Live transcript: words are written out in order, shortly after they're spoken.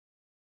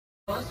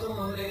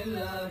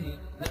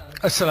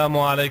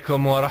Assalamu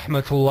alaikum wa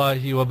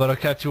rahmatullahi wa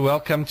barakatuh.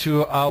 Welcome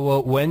to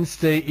our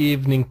Wednesday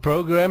evening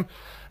program,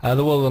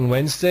 The World on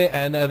Wednesday.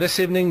 And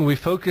this evening we're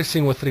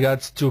focusing with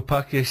regards to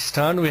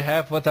Pakistan. We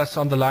have with us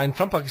on the line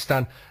from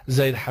Pakistan,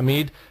 Zaid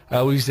Hamid,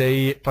 who is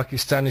a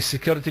Pakistani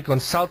security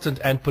consultant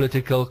and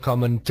political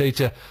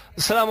commentator.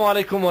 Assalamu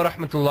alaikum wa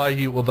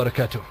rahmatullahi wa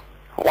barakatuh.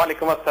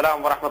 Walaikum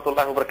assalam wa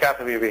rahmatullahi wa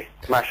barakatuh, baby.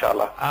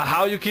 MashaAllah.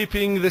 How are you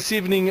keeping this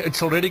evening?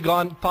 It's already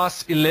gone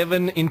past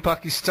 11 in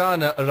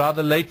Pakistan,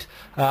 rather late.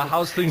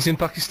 How's things in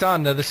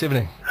Pakistan this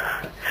evening?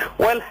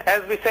 Well,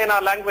 as we say in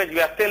our language,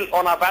 we are still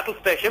on our battle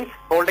stations,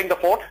 holding the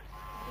fort.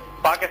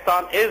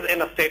 Pakistan is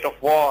in a state of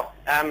war,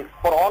 and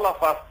for all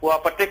of us who are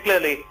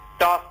particularly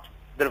tasked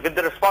with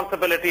the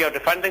responsibility of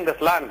defending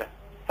this land,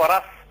 for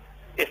us,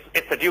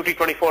 it's a duty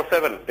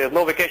 24/7. There's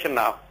no vacation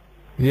now.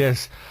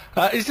 Yes.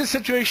 Is the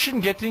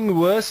situation getting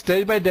worse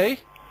day by day?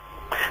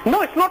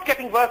 No, it's not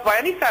getting worse by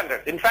any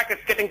standard. In fact,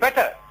 it's getting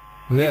better.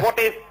 Yes.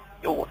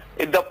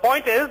 The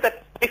point is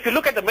that if you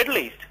look at the Middle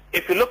East,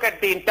 if you look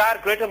at the entire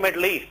greater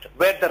Middle East,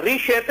 where the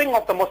reshaping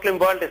of the Muslim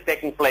world is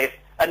taking place,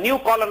 a new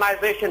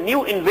colonization,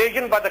 new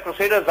invasion by the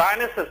Crusader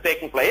Zionists is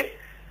taking place,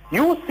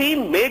 you see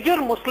major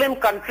Muslim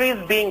countries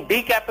being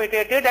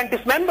decapitated and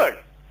dismembered.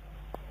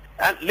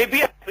 And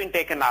Libya has been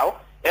taken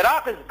out,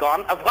 Iraq is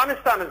gone,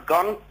 Afghanistan is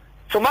gone,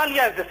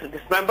 Somalia is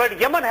dismembered,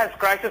 Yemen has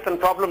crisis and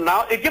problem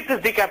now, Egypt is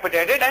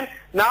decapitated, and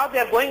now they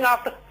are going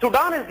after,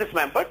 Sudan is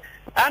dismembered,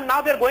 and now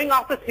they are going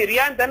after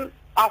Syria, and then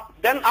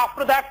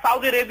after that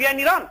Saudi Arabia and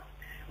Iran.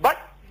 But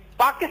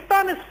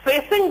Pakistan is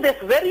facing this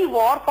very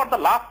war for the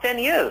last 10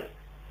 years,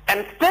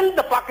 and still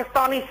the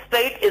Pakistani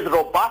state is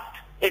robust,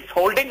 it's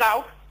holding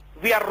out.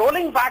 We are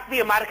rolling back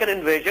the American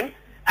invasion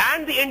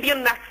and the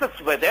Indian nexus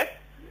with it.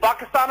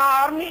 Pakistani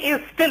army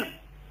is still,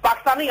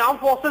 Pakistani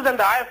armed forces and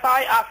the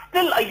ISI are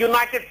still a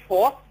united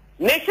force.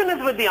 Nation is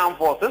with the armed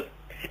forces,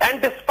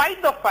 and despite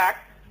the fact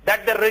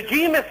that the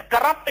regime is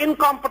corrupt,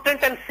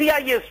 incompetent and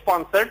CIA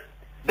sponsored,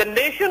 the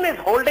nation is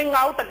holding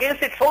out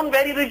against its own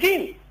very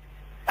regime.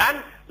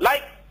 And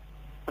like,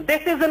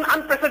 this is an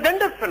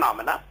unprecedented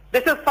phenomena.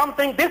 This is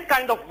something, this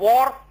kind of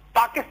war,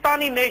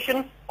 Pakistani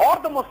nation or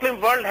the Muslim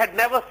world had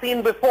never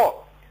seen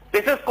before.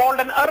 This is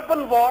called an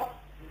urban war,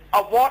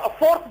 a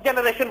fourth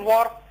generation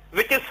war,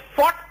 which is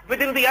fought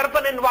within the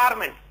urban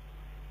environment,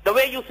 the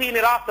way you see in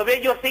Iraq, the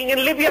way you're seeing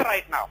in Libya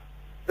right now.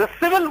 The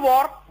civil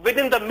war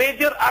within the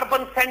major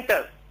urban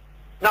centers.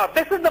 Now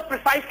this is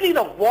precisely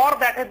the war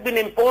that has been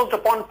imposed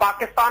upon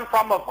Pakistan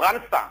from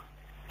Afghanistan.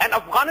 And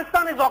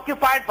Afghanistan is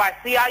occupied by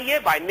CIA,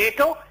 by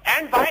NATO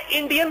and by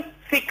Indian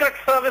Secret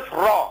Service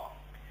RAW.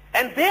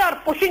 And they are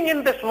pushing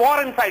in this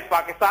war inside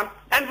Pakistan,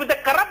 and with the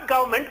corrupt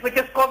government which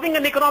is causing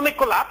an economic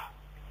collapse,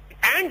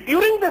 and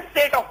during this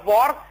state of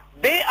war,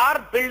 they are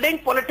building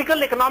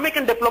political, economic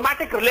and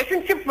diplomatic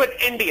relationships with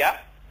India,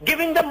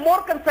 giving them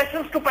more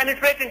concessions to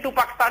penetrate into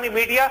Pakistani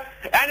media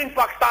and in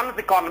Pakistan's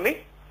economy,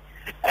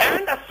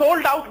 and a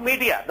sold out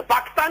media. The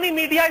Pakistani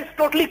media is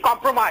totally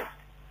compromised.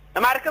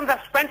 Americans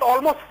have spent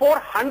almost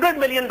 $400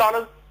 million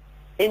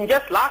in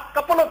just last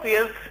couple of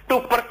years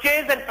to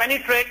purchase and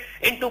penetrate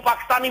into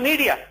Pakistani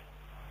media.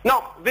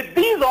 Now, with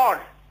these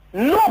odds,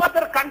 no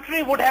other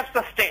country would have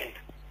sustained.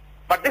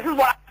 But this is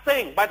what I'm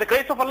saying. By the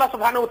grace of Allah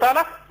subhanahu wa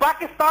ta'ala,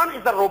 Pakistan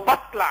is a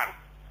robust land.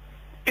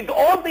 In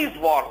all these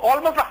wars,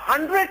 almost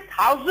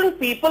 100,000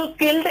 people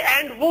killed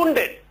and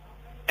wounded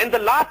in the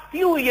last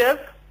few years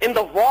in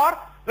the war,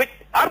 which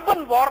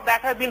urban war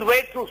that has been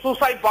waged through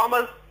suicide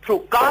bombers, through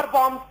car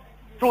bombs,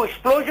 through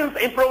explosions,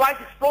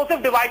 improvised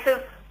explosive devices,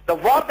 the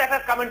war that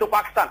has come into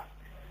Pakistan.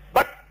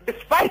 But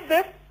despite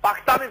this,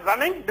 Pakistan is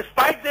running.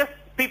 Despite this,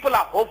 people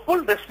are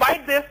hopeful.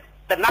 Despite this,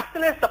 the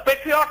nationalists, the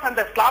patriots and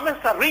the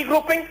Islamists are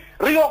regrouping,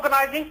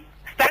 reorganizing,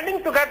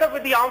 standing together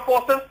with the armed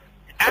forces.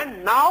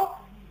 And now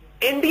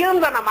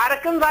Indians and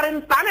Americans are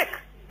in panic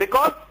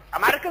because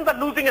Americans are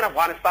losing in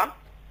Afghanistan.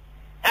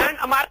 And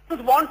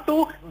Americans want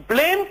to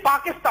blame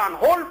Pakistan,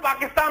 hold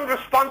Pakistan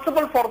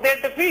responsible for their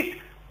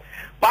defeat.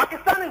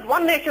 Pakistan is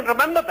one nation,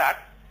 remember that,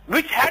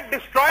 which had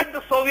destroyed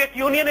the Soviet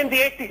Union in the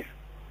 80s.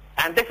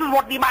 And this is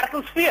what the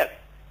Americans fear,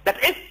 that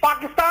if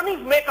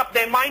Pakistanis make up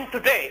their mind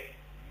today,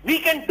 we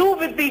can do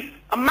with the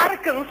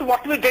Americans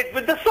what we did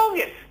with the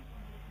Soviets.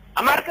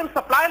 American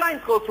supply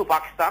lines go through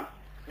Pakistan,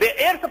 the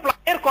air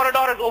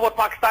corridor is over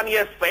Pakistani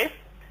airspace,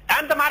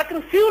 and the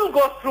American fuel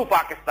goes through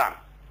Pakistan.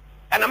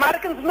 And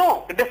Americans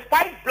know,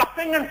 despite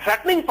bluffing and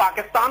threatening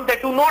Pakistan, they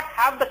do not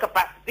have the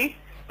capacity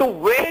to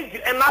wage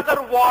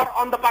another war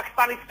on the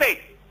Pakistani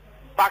state.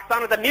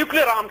 Pakistan is a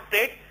nuclear armed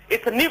state,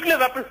 it's a nuclear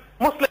weapons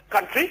Muslim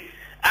country,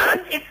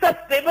 and it's a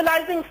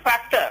stabilizing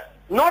factor,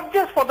 not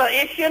just for the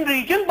Asian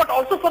region, but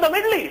also for the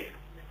Middle East.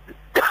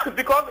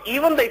 Because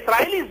even the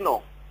Israelis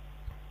know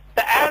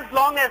that as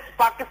long as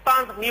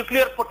Pakistan's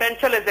nuclear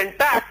potential is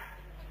intact,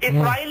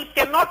 Israel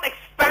cannot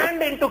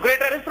expand into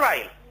greater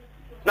Israel.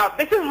 Now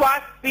this is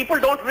why people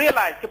don't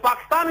realize that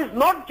Pakistan is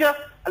not just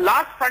a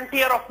last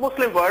frontier of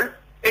Muslim world,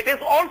 it is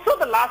also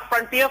the last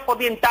frontier for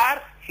the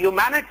entire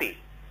humanity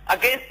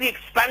against the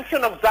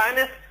expansion of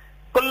Zionists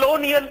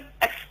colonial,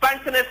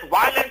 expansionist,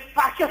 violent,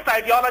 fascist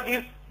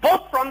ideologies,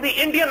 both from the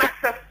Indian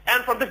axis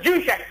and from the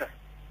Jewish axis.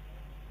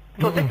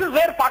 So this is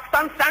where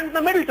Pakistan stands in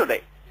the middle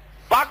today.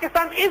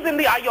 Pakistan is in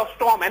the eye of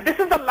storm, and this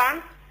is the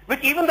land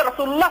which even the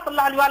Rasulullah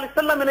sallallahu alaihi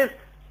wasallam in his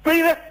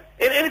previous,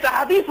 in his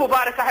hadith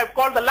Mubarakah have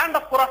called the land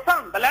of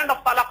Khurasan, the land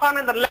of Talaqan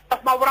and the land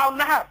of Mawra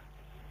al-Nahar.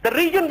 The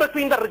region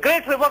between the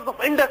great rivers of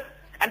Indus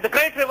and the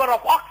great river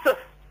of Oxus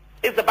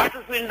is the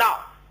battlefield now,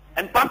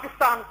 and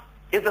Pakistan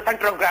is the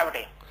center of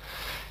gravity.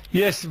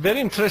 Yes, very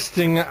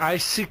interesting. I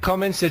see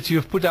comments that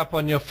you've put up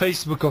on your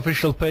Facebook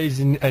official page,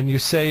 and you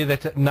say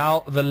that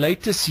now the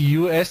latest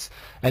US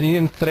and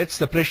Indian threats,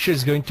 the pressure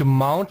is going to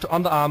mount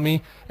on the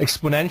army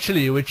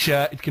exponentially, which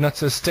it cannot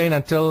sustain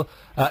until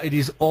it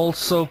is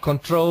also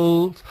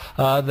controlled,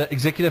 the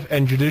executive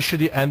and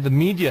judiciary and the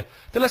media.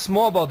 Tell us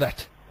more about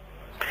that.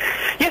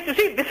 Yes, you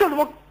see, this is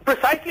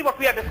precisely what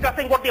we are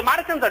discussing. What the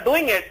Americans are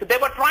doing is they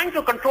were trying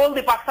to control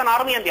the Pakistan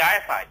army and the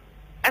ISI,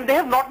 and they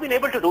have not been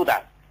able to do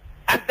that.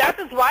 And that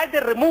is why they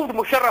removed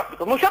Musharraf,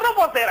 because Musharraf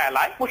was their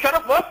ally.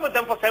 Musharraf worked with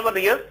them for several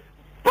years,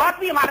 brought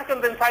the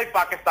Americans inside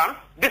Pakistan,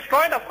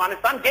 destroyed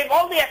Afghanistan, gave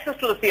all the access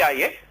to the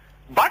CIA,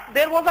 but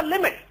there was a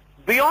limit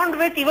beyond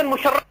which even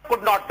Musharraf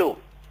could not do.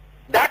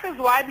 That is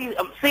why the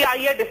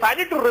CIA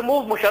decided to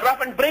remove Musharraf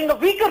and bring a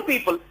weaker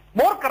people,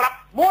 more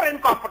corrupt, more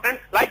incompetent,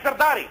 like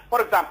Zardari, for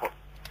example.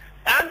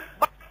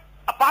 But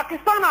a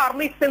Pakistan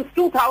army since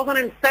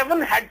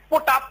 2007 had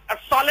put up a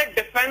solid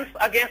defense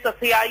against the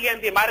CIA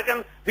and the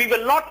Americans. We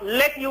will not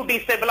let you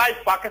destabilize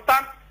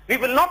Pakistan. We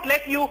will not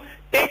let you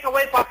take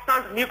away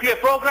Pakistan's nuclear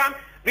program.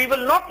 We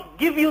will not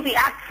give you the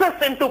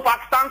access into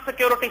Pakistan's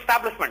security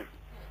establishment.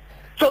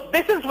 So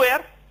this is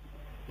where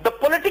the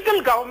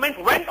political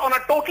government went on a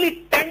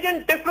totally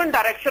tangent different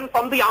direction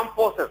from the armed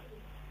forces.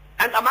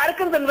 And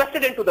Americans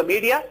invested into the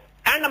media,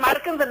 and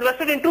Americans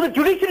invested into the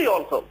judiciary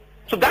also.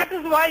 So that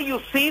is why you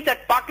see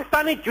that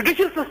Pakistani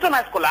judicial system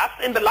has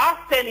collapsed in the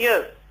last 10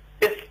 years.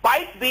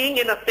 Despite being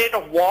in a state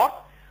of war,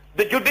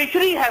 the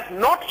judiciary has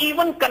not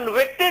even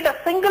convicted a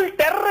single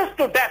terrorist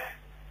to death.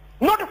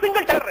 Not a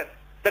single terrorist.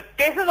 The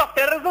cases of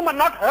terrorism are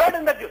not heard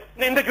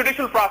in the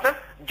judicial process.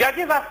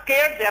 Judges are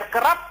scared, they are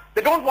corrupt,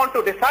 they don't want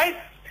to decide.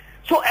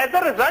 So as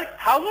a result,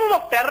 thousands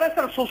of terrorists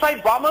and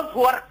suicide bombers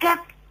who are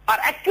kept are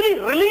actually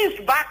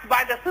released back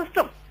by the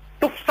system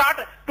to start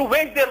to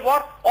wage their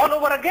war all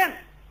over again.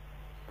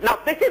 Now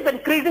this is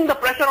increasing the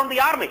pressure on the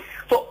army.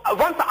 So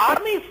once the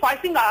army is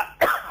fighting a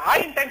high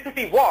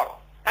intensity war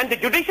and the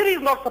judiciary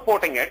is not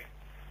supporting it,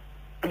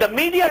 the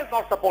media is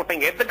not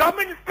supporting it, the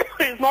government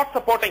is not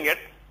supporting it,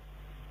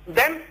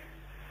 then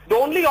the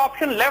only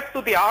option left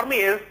to the army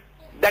is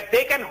that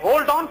they can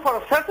hold on for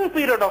a certain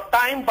period of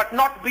time but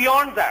not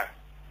beyond that.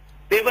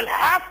 They will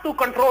have to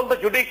control the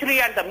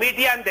judiciary and the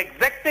media and the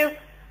executive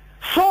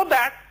so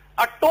that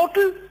a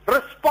total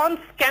response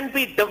can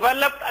be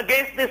developed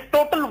against this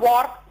total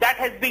war that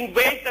has been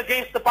waged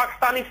against the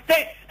Pakistani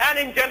state and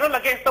in general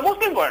against the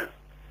Muslim world.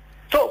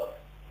 So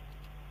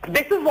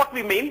this is what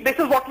we mean. This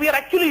is what we are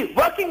actually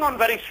working on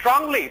very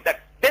strongly, that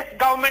this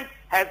government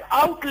has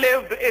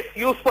outlived its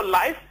useful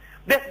life.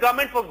 This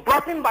government was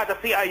brought in by the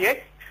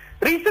CIA.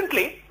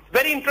 Recently,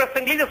 very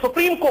interestingly, the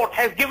Supreme Court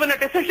has given a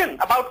decision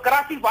about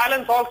Karachi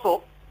violence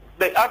also,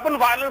 the urban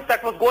violence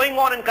that was going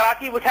on in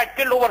Karachi, which had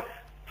killed over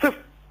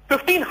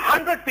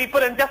 1,500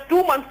 people in just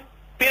 2 months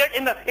period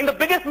in the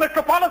biggest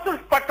metropolis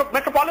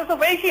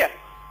of Asia.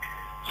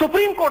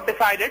 Supreme Court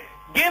decided,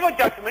 gave a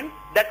judgment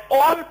that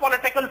all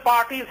political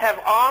parties have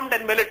armed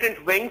and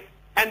militant wings,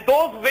 and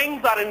those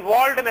wings are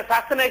involved in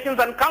assassinations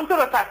and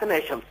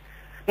counter-assassinations.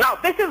 Now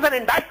this is an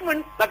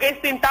indictment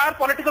against the entire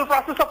political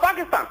process of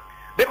Pakistan,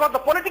 because the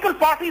political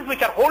parties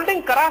which are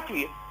holding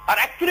Karachi are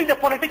actually the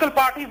political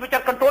parties which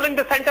are controlling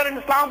the center in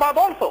Islamabad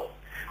also.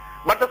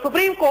 But the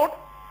Supreme Court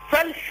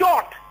fell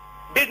short,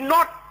 did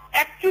not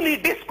actually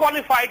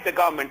disqualify the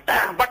government,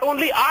 but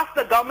only asked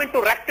the government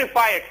to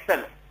rectify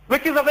itself,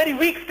 which is a very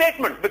weak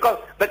statement, because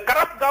the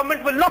corrupt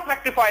government will not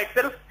rectify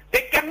itself.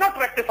 They cannot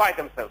rectify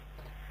themselves.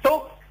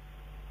 So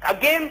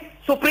again,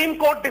 Supreme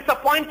Court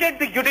disappointed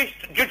the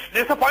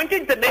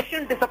disappointed the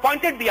nation,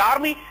 disappointed the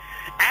army,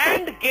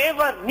 and gave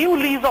a new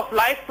lease of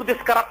life to this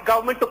corrupt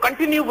government to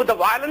continue with the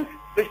violence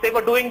which they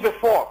were doing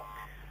before.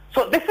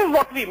 So this is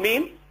what we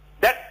mean,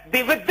 that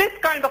with this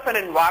kind of an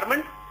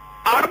environment,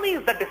 army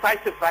is the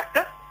decisive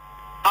factor.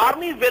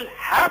 Army will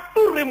have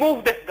to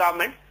remove this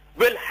government,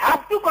 will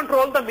have to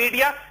control the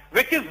media,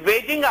 which is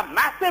waging a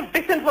massive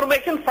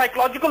disinformation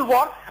psychological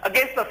war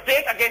against the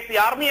state, against the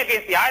army,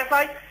 against the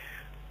ISI,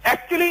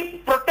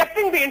 actually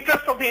protecting the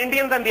interests of the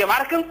Indians and the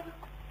Americans.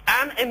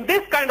 And in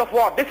this kind of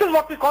war, this is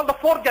what we call the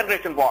fourth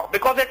generation war,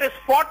 because it is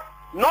fought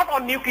not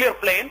on nuclear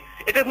plane,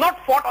 it is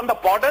not fought on the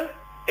border,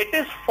 it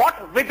is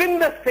fought within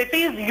the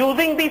cities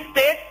using the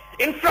state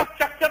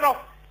infrastructure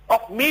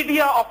of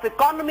media, of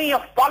economy,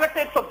 of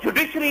politics, of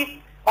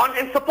judiciary,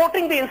 in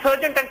supporting the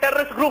insurgent and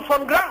terrorist groups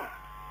on ground.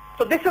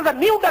 So this is a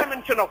new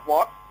dimension of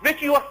war,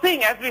 which you are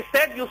seeing, as we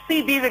said, you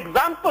see these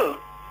examples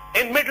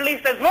in Middle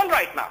East as well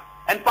right now.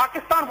 And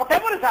Pakistan,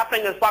 whatever is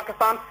happening in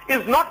Pakistan,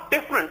 is not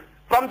different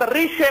from the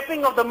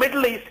reshaping of the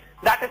Middle East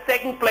that is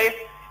taking place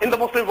in the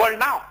Muslim world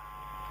now.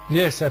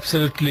 Yes,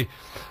 absolutely.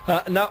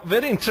 Now,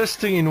 very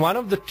interesting, in one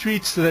of the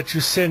tweets that you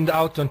send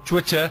out on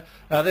Twitter,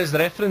 there's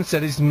reference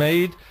that is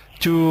made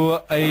to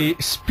a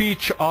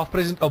speech of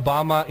President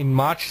Obama in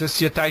March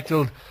this year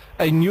titled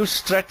A New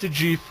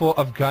Strategy for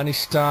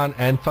Afghanistan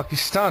and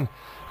Pakistan.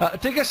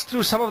 Take us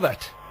through some of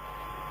that.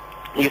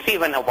 You see,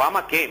 when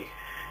Obama came,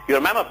 you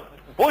remember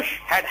Bush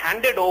had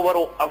handed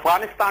over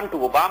Afghanistan to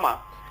Obama,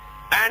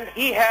 and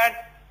he had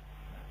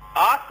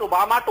asked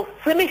Obama to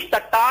finish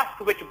the task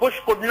which Bush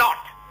could not.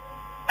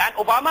 And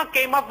Obama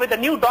came up with a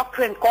new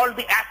doctrine called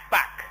the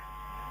ASPAC.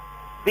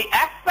 The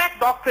ASPAC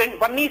doctrine,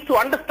 one needs to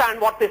understand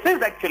what this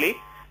is actually.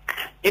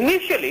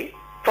 Initially,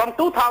 from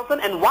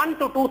 2001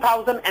 to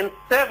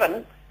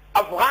 2007,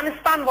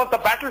 Afghanistan was the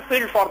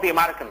battlefield for the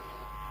Americans.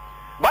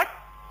 But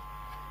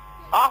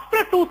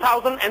after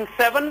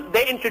 2007,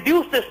 they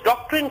introduced this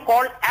doctrine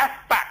called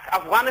ASPAC,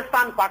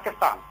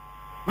 Afghanistan-Pakistan,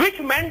 which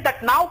meant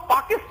that now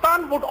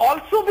Pakistan would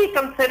also be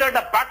considered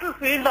a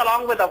battlefield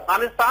along with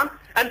Afghanistan,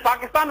 and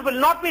Pakistan will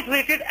not be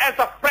treated as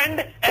a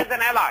friend, as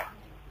an ally.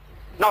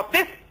 Now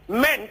this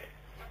meant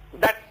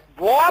that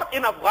war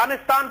in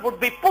Afghanistan would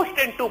be pushed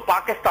into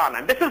Pakistan,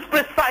 and this is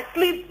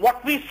precisely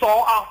what we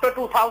saw after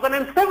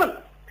 2007.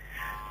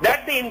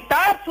 That the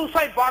entire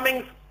suicide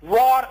bombings,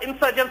 war,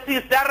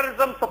 insurgencies,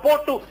 terrorism,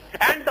 support to,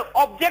 and the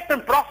object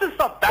and process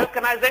of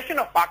balkanization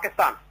of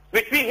Pakistan,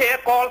 which we here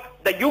call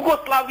the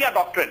Yugoslavia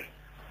doctrine,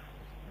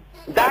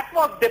 that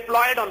was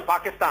deployed on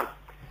Pakistan.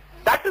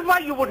 That is why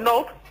you would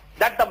note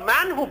that the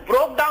man who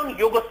broke down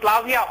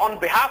Yugoslavia on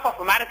behalf of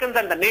Americans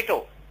and the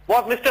NATO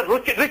was Mr.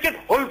 Richard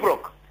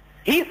Holbrooke.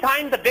 He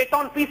signed the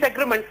Dayton Peace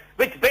Agreement,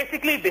 which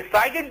basically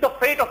decided the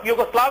fate of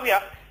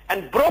Yugoslavia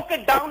and broke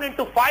it down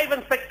into 5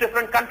 and 6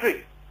 different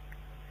countries.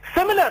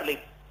 Similarly,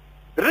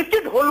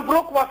 Richard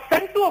Holbrooke was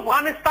sent to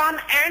Afghanistan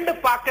and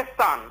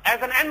Pakistan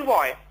as an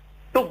envoy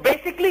to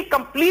basically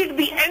complete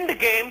the end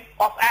game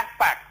of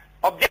ASPAC.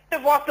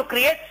 Objective was to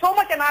create so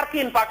much anarchy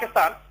in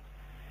Pakistan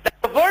that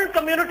the world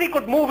community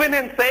could move in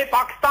and say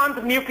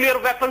Pakistan's nuclear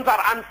weapons are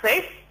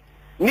unsafe.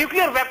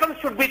 Nuclear weapons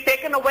should be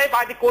taken away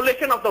by the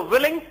coalition of the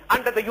willing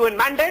under the UN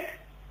mandate,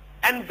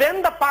 and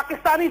then the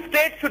Pakistani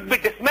state should be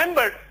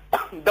dismembered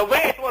the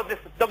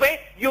way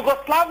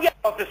Yugoslavia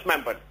was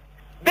dismembered.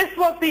 This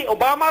was the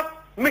Obama's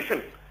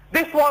mission.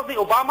 This was the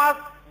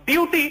Obama's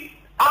duty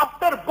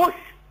after Bush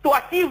to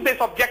achieve this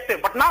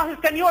objective. But now his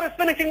tenure is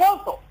finishing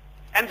also,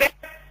 and they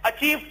have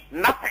achieved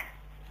nothing.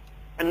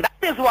 And that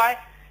is why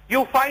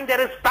you find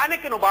there is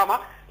panic in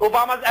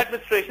Obama's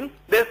administration.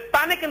 There is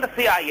panic in the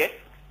CIA.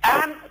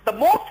 And the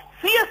most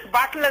fierce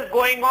battle is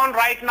going on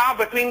right now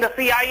between the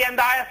CIA and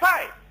the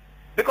ISI.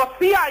 Because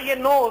CIA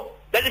knows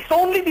that it's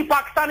only the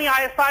Pakistani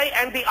ISI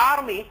and the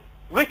army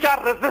which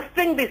are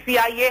resisting the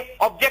CIA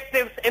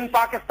objectives in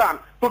Pakistan,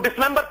 to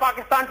dismember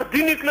Pakistan, to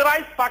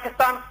denuclearize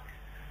Pakistan,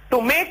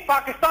 to make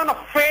Pakistan a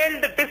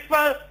failed,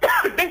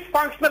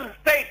 dysfunctional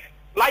state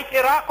like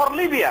Iraq or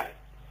Libya.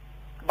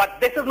 But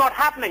this is not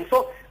happening.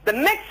 So the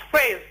next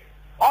phase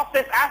of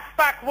this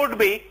ASPAC would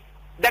be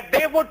that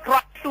they would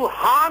try to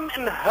harm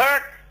and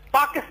hurt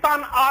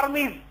Pakistan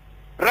Army's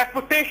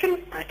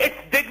reputation, its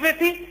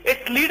dignity,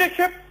 its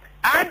leadership,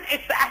 and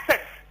its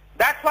assets.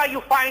 That's why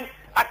you find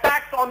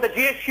attacks on the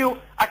GSU,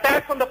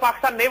 attacks on the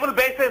Pakistan naval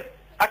bases,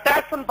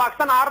 attacks on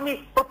Pakistan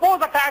Army,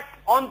 proposed attacks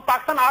on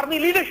Pakistan Army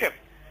leadership.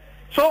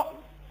 So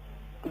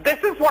this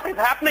is what is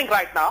happening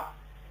right now.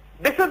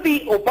 This is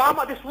the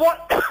Obama's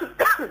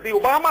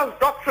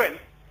doctrine,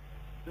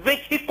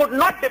 which he could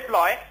not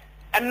deploy,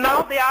 and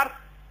now they have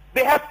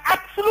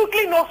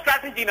absolutely no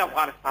strategy in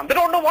Afghanistan. They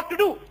don't know what to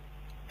do.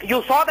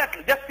 You saw that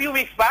just a few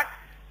weeks back.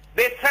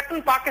 They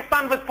threatened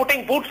Pakistan with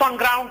putting boots on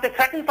ground. They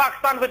threatened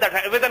Pakistan with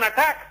an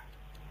attack.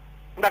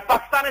 That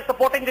Pakistan is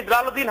supporting the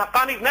Jalaluddin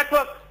Haqqani's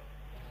network.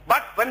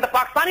 But when the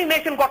Pakistani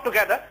nation got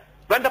together,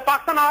 when the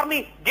Pakistan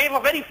army gave a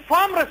very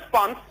firm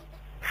response,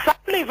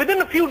 suddenly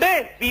within a few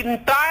days, the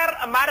entire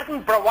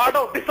American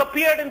bravado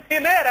disappeared in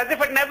thin air as if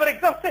it never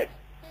existed.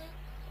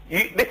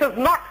 This is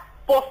not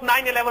post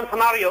 9/11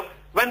 scenario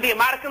when the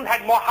Americans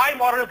had more high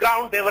moral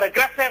ground, they were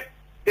aggressive,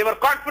 they were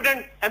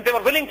confident, and they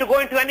were willing to go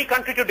into any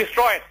country to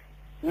destroy it.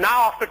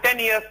 Now after 10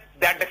 years,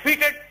 they are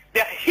defeated, they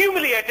are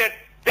humiliated,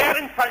 they are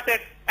insulted,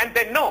 and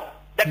they know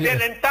that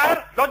their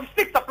entire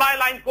logistic supply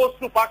line goes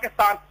through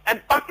Pakistan, and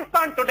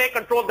Pakistan today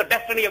controls the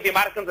destiny of the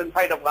Americans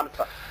inside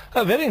Afghanistan.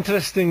 Very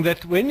interesting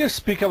that when you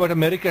speak about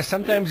America,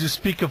 sometimes you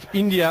speak of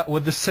India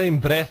with the same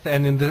breath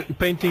and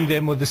painting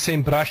them with the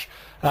same brush.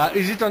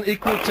 Is it on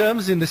equal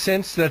terms in the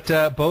sense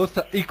that both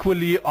are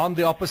equally on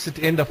the opposite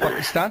end of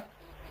Pakistan?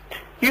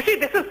 You see,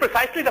 this is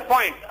precisely the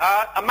point.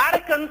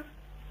 Americans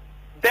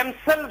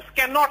themselves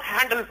cannot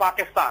handle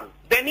Pakistan.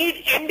 They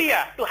need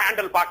India to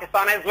handle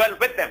Pakistan as well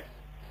with them.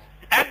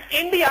 And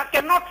India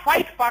cannot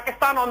fight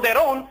Pakistan on their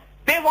own.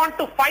 They want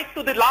to fight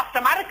to the last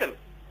American.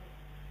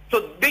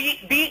 So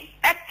the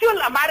actual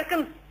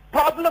American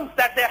problems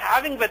that they're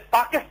having with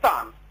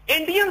Pakistan,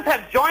 Indians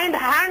have joined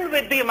hand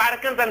with the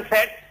Americans and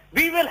said,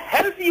 we will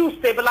help you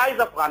stabilize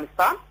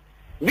Afghanistan,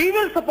 We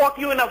will support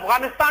you in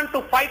Afghanistan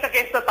to fight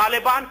against the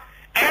Taliban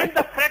and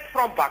the threat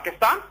from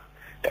Pakistan.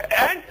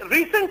 And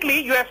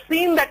recently you have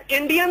seen that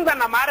Indians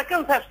and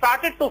Americans have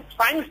started to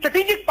sign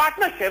strategic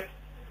partnerships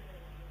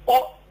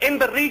in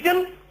the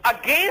region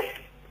against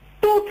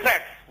two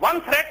threats.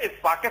 One threat is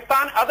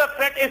Pakistan, other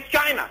threat is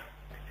China.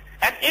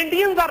 And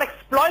Indians are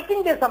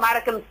exploiting this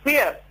American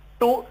fear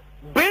to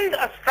build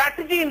a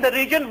strategy in the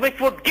region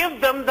which would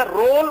give them the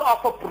role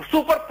of a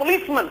super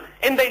policeman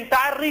in the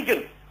entire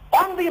region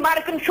on the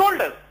American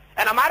shoulders.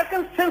 And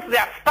Americans, since they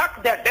are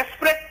stuck, they are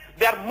desperate,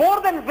 they are more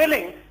than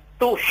willing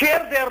to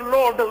share their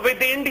load with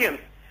the Indians.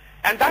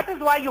 And that is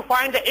why you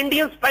find the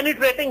Indians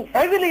penetrating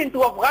heavily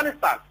into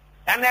Afghanistan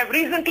and have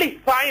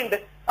recently signed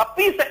a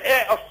piece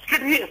of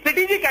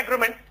strategic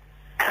agreement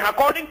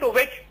according to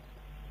which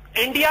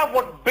India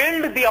would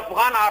build the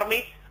Afghan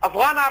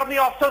army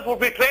officers would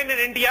be trained in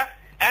India,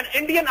 and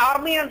Indian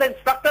army and the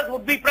instructors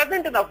would be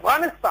present in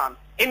Afghanistan,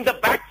 in the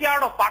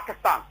backyard of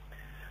Pakistan.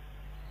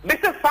 This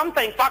is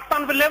something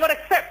Pakistan will never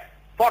accept.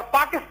 For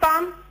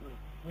Pakistan,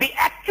 the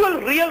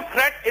actual real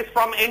threat is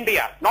from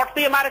India, not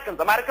the Americans.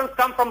 Americans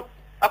come from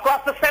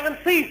across the 7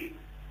 seas.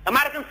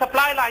 American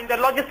supply line, their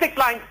logistic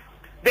lines,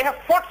 they have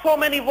fought so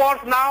many wars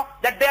now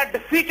that they are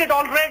defeated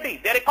already.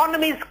 Their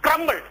economy is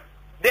crumbled.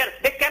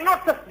 They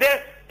cannot,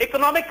 their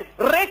economic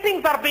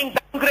ratings are being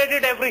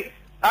downgraded every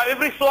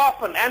so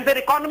often, and their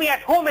economy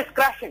at home is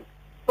crashing.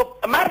 So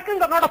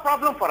Americans are not a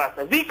problem for us.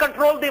 We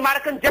control the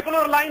American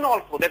jugular line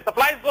also. Their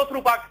supplies go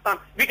through Pakistan.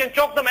 We can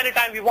choke them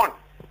anytime we want.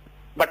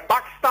 But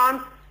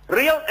Pakistan's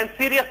real and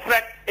serious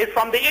threat is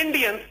from the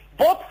Indians,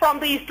 both from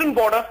the eastern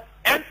border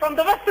and from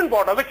the western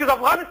border, which is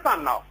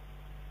Afghanistan now.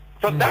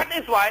 So that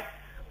is why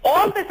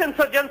all these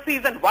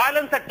insurgencies and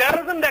violence and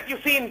terrorism that you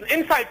see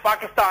inside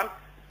Pakistan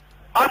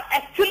are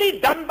actually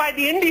done by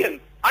the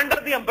Indians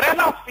under the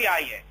umbrella of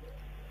CIA.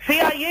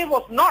 CIA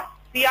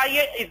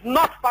is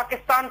not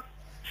Pakistan's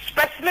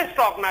specialist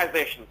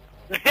organization.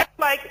 Just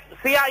like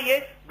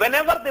CIA,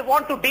 whenever they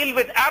want to deal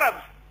with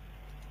Arabs,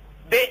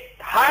 they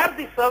hire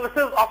the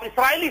services of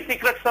Israeli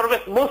secret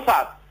service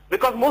Mossad,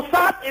 because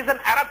Mossad is an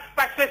Arab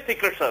specialist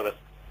secret service.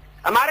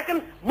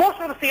 Most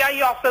of the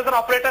CIA officers and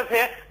operators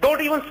here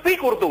don't even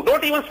speak Urdu,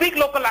 don't even speak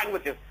local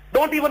languages,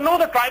 don't even know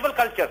the tribal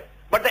culture.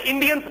 But the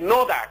Indians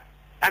know that.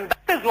 And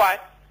that is why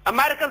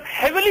Americans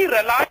heavily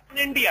rely on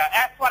India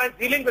as far as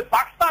dealing with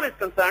Pakistan is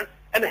concerned,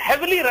 and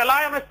heavily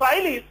rely on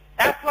Israelis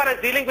as far as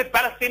dealing with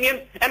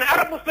Palestinian and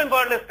Arab Muslim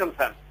world is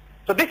concerned.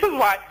 So this is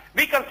why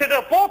we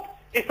consider both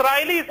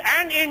Israelis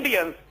and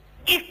Indians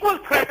equal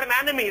threat and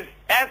enemies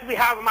as we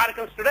have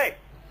Americans today.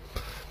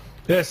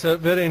 Yes,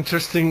 very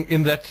interesting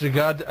in that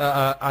regard,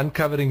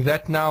 uncovering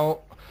that. Now,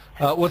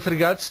 with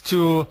regards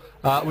to,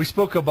 we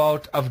spoke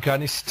about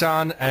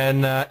Afghanistan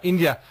and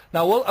India.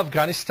 Now, while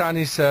Afghanistan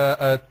is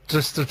a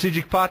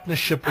strategic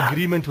partnership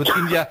agreement with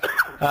India,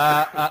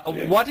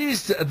 what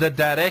is the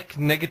direct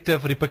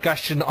negative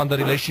repercussion on the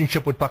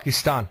relationship with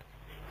Pakistan?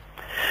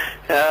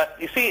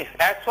 You see,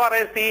 as far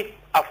as the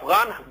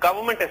Afghan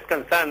government is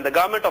concerned, the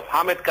government of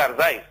Hamid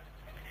Karzai,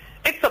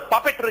 it's a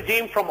puppet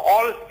regime from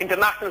all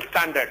international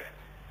standards.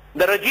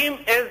 The regime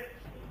is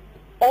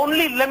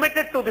only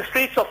limited to the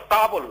streets of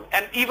Kabul,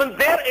 and even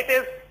there it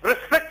is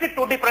restricted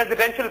to the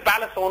presidential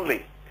palace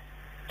only.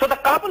 So the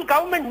Kabul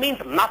government means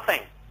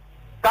nothing.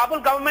 Kabul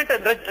government,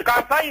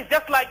 Karzai is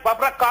just like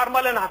Babrak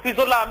Karmal and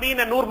Hafizullah Amin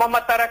and Nur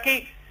Muhammad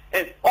Taraki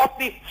of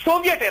the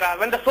Soviet era,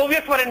 when the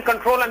Soviets were in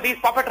control and these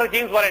puppet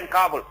regimes were in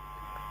Kabul.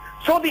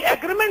 So the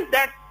agreement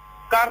that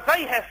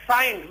Karzai has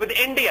signed with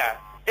India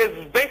is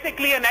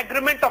basically an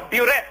agreement of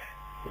duress.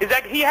 Is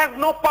that he has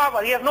no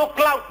power, he has no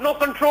clout, no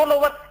control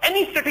over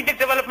any strategic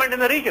development in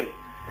the region.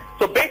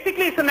 So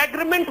basically it's an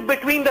agreement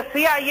between the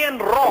CIA and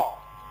RAW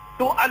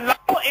to allow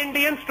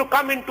Indians to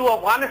come into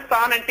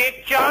Afghanistan and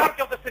take charge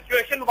of the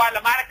situation while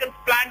Americans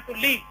plan to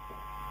leave.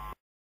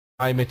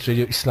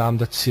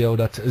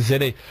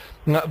 iMetRadioIslam.co.za.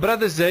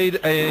 Brother Zaid,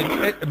 a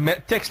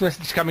text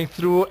message coming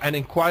through and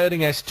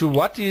inquiring as to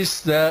what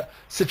is the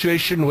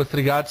situation with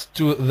regards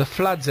to the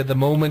floods at the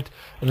moment.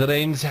 The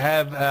rains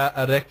have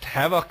wreaked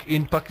havoc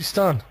in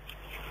Pakistan.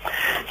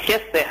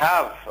 Yes, they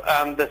have.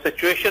 The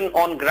situation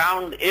on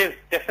ground is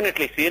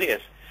definitely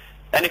serious.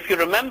 And if you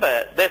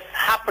remember, this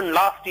happened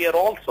last year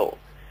also,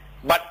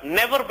 but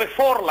never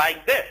before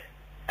like this.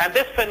 And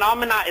this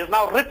phenomena is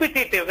now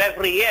repetitive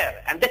every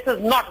year. And this is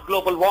not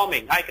global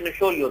warming, I can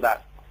assure you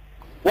that.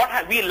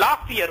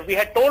 Last year we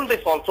had told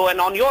this also,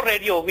 and on your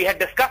radio we had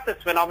discussed this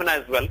phenomena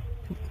as well,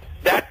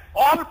 that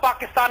all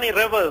Pakistani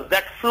rivers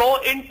that flow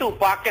into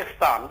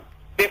Pakistan,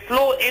 they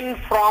flow in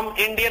from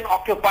Indian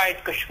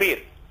occupied Kashmir.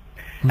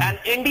 And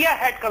India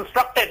had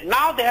constructed,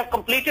 now they have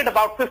completed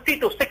about 50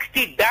 to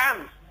 60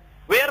 dams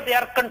where they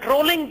are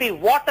controlling the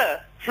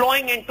water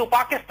flowing into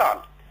Pakistan.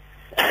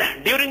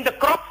 During the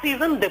crop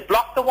season, they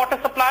block the water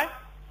supply,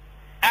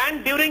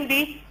 and during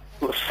the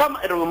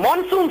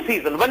monsoon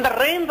season, when the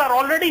rains are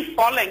already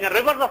falling and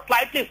rivers are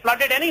slightly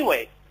flooded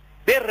anyway,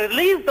 they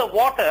release the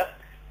water,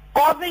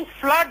 causing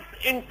floods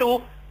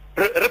into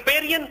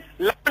riparian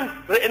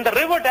lands in the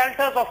river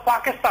deltas of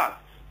Pakistan.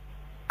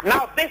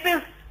 Now this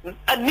is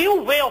a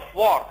new way of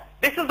war.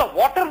 This is the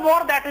water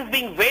war that is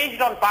being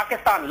waged on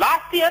Pakistan.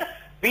 Last year,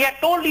 we had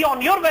told you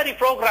on your very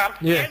program,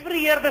 every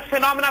year this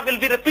phenomena will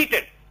be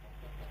repeated.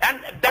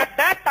 And at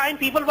that time,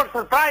 people were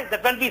surprised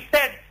that when we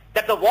said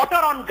that the water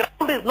on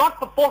ground is not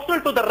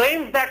proportional to the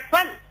rains that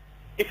fell.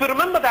 If you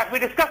remember that, we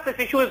discussed this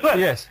issue as well.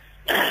 Yes.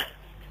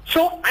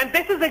 So, and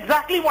this is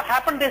exactly what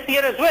happened this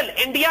year as well.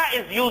 India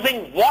is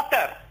using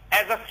water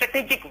as a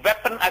strategic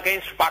weapon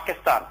against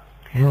Pakistan.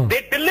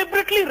 They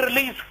deliberately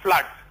released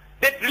floods.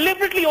 They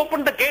deliberately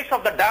opened the gates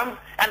of the dams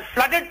and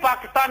flooded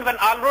Pakistan when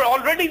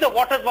already the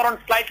waters were on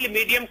slightly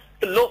medium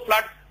to low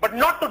flood, but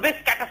not to this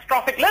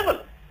catastrophic level.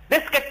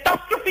 This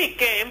catastrophe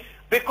came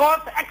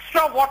because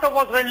extra water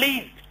was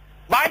released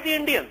by the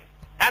Indians.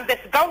 And this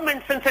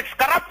government, since it's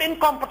corrupt,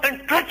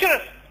 incompetent,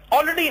 treacherous,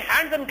 already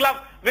hands and gloves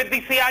with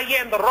the CIA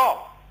and the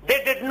RAW,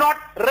 they did not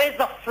raise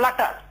a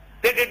flutter.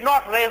 They did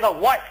not raise a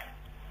voice.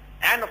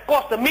 And of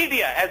course the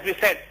media, as we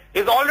said,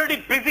 is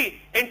already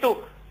busy into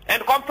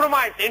and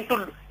compromised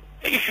into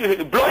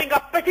blowing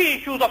up petty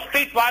issues of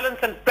street violence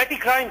and petty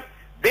crimes.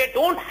 They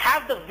don't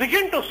have the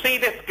vision to see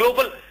this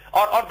global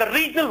or the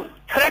regional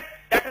threat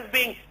that is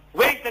being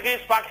waged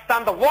against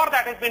Pakistan, the war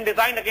that has been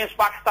designed against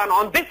Pakistan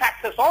on this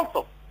axis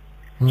also.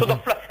 So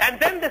and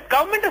then this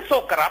government is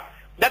so corrupt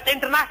that the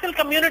international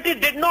community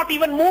did not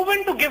even move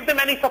in to give them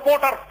any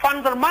support or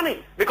funds or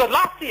money. Because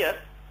last year,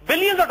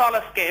 billions of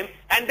dollars came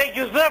and they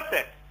usurped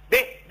it.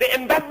 They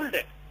embezzled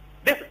it.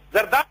 This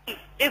Zardari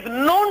is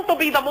known to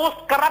be the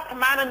most corrupt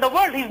man in the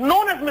world. He's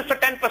known as Mr.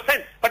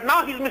 10%, but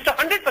now he's Mr.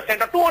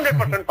 100% or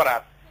 200%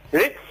 perhaps.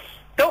 Right?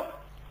 So,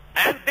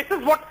 and this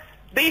is what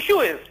the issue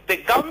is. The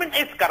government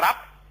is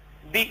corrupt.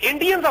 The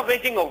Indians are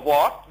waging a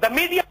war. The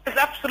media is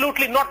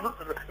absolutely not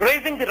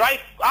raising the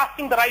right,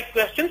 asking the right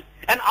questions.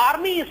 And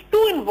army is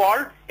too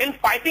involved in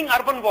fighting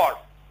urban wars.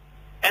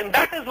 And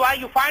that is why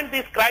you find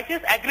these crises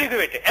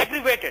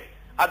aggravated.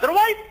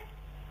 Otherwise,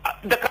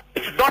 the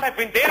crisis should not have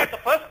been there at the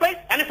first place.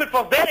 And if it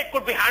was there, it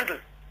could be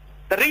handled.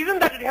 The reason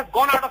that it has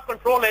gone out of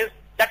control is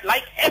that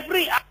like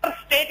every other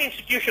state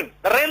institution,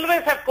 the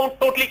railways have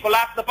totally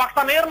collapsed. The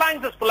Pakistan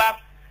Airlines has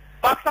collapsed.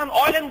 Pakistan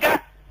oil and gas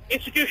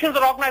institutions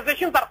or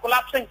organizations are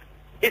collapsing.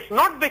 It's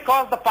not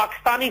because the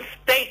Pakistani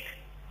state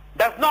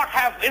does not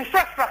have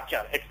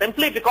infrastructure. It's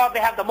simply because they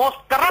have the most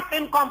corrupt,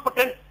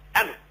 incompetent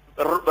and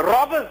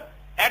robbers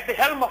at the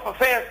helm of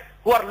affairs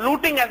who are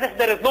looting as if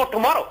there is no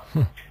tomorrow.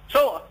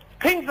 So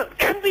things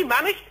can be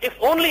managed if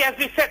only, as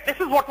we said, this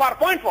is what our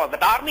point was,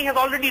 that army has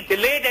already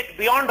delayed it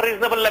beyond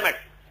reasonable limits.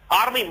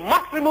 Army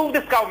must remove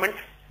this government,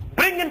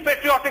 bring in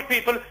patriotic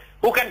people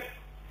who can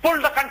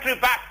pull the country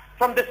back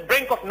from this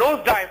brink of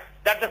nosedive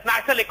that this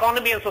national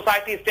economy and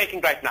society is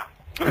taking right now.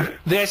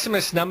 The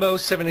SMS number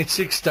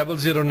 786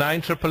 009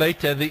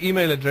 888. The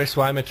email address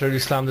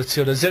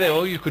yam@radioislam.co.za,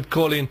 or you could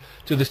call in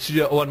to the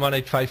studio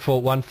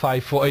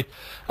 018841548.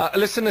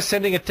 Listeners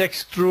sending a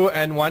text through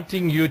and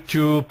wanting you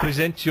to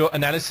present your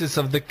analysis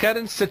of the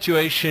current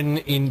situation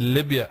in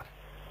Libya.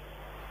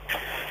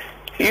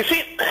 You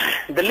see,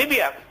 the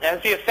Libya,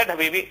 as you have said,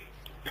 Habibi,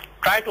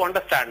 try to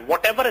understand,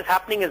 whatever is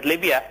happening in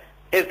Libya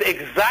is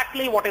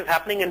exactly what is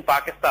happening in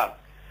Pakistan.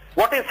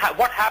 What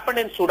happened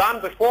in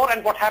Sudan before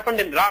and what happened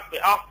in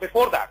Iraq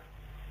before that.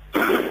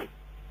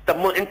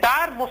 The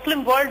entire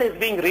Muslim world is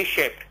being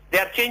reshaped. They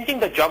are changing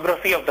the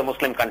geography of the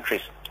Muslim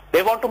countries.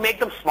 They want to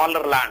make them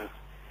smaller lands,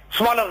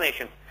 smaller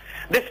nations.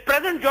 This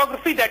present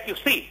geography that you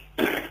see,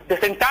 this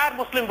entire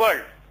Muslim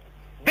world,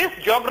 this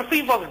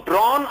geography was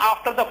drawn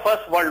after the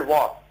First World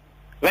War,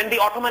 when the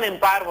Ottoman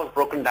Empire was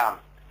broken down.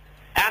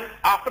 And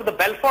after the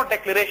Balfour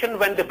Declaration,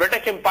 when the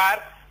British Empire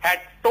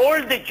had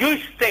told the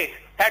Jewish state,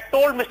 had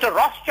told Mr.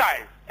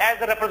 Rothschild as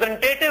a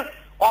representative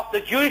of the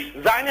Jewish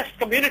Zionist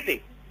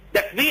community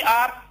that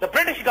the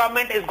British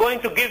government is going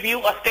to give you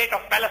a state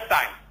of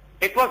Palestine.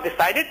 It was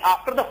decided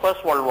after the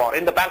First World War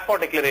in the Balfour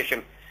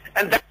Declaration.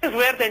 And that is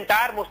where the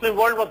entire Muslim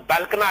world was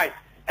balkanized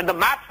and the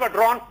maps were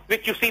drawn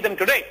which you see them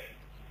today.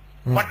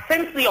 But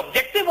since the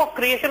objective of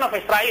creation of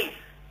Israel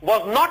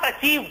was not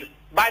achieved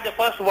by the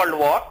First World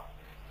War,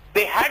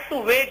 they had to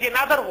wage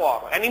another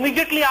war. And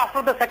immediately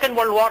after the Second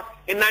World War,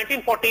 in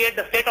 1948,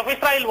 the State of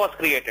Israel was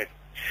created.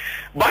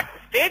 But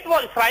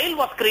Israel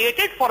was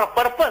created for a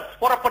purpose,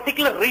 for a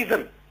particular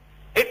reason.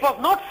 It was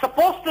not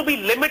supposed to be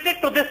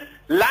limited to this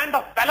land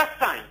of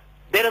Palestine.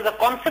 There is a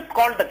concept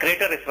called the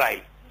Greater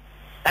Israel.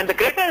 And the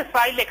Greater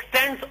Israel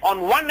extends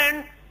on one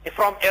end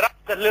from Iraq,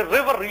 the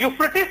river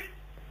Euphrates,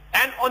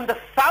 and on the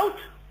south,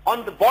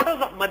 on the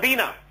borders of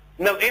Medina,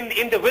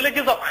 in the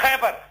villages of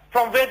Khaybar,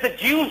 from where the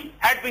Jews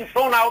had been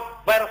thrown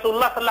out by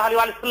Rasulullah sallallahu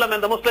alaihi wasallam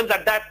and the Muslims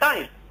at that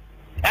time.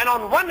 And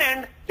on one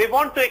end, they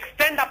want to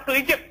extend up to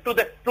Egypt, to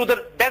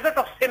the desert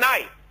of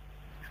Sinai.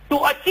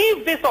 To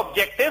achieve this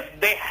objective,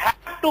 they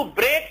have to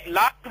break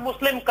large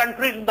Muslim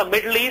countries in the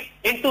Middle East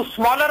into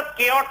smaller,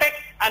 chaotic,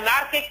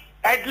 anarchic,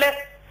 headless,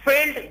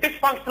 failed,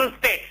 dysfunctional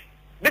states.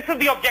 This is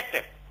the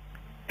objective.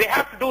 They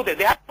have to do this.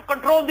 They have to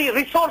control the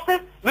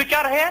resources which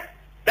are here.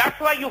 That's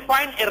why you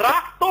find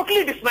Iraq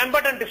totally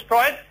dismembered and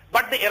destroyed,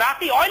 but the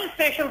Iraqi oil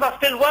stations are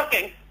still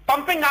working,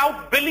 pumping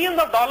out billions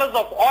of dollars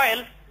of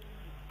oil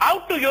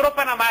out to Europe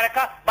and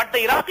America, but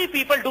the Iraqi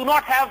people do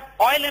not have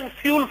oil and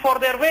fuel for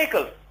their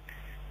vehicles.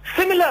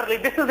 Similarly,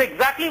 this is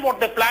exactly what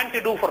they plan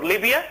to do for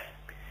Libya.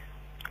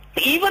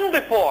 Even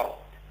before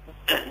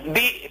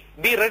the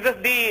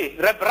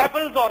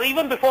rebels, or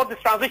even before this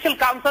transitional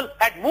council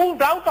had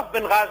moved out of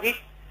Benghazi,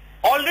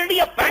 already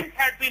a bank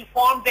had been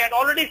formed. They had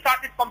already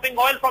started pumping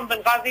oil from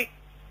Benghazi,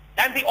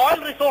 and the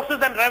oil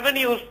resources and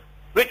revenues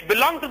which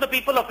belong to the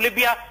people of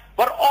Libya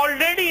were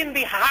already in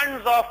the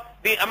hands of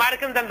the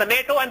Americans and the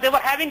NATO, and they were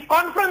having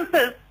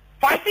conferences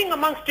fighting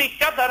amongst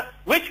each other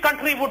which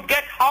country would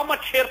get how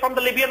much share from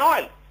the Libyan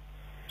oil.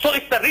 So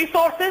it's the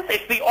resources,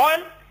 it's the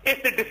oil,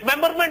 it's the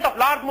dismemberment of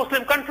large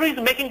Muslim countries,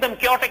 making them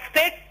chaotic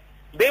states.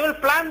 They will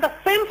plan the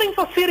same thing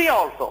for Syria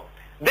also.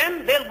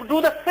 Then they'll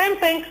do the same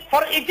thing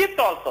for Egypt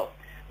also.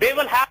 They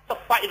will have the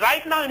fight.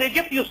 Right now in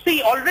Egypt you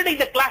see already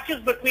the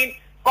clashes between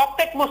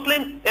Coptic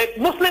Muslims,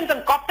 Muslims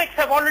and Coptics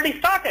have already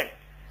started.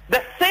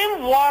 The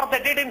same war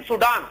they did in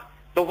Sudan,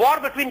 the war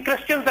between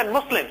Christians and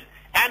Muslims.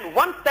 And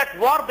once that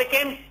war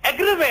became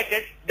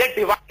aggravated, they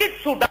divided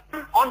Sudan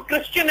on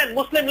Christian and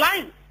Muslim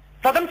lines.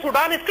 Southern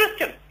Sudan is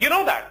Christian, you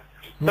know that.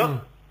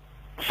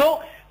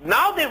 So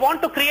now they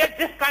want to create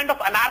this kind of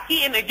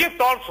anarchy in Egypt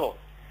also.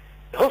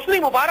 Hosni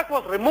Mubarak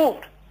was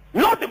removed.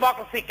 No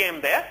democracy came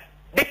there.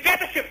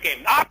 Dictatorship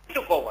came. Army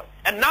took over.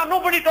 And now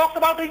nobody talks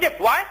about Egypt.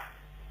 Why?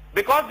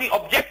 Because the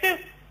objective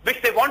which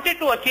they wanted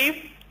to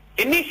achieve,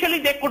 initially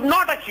they could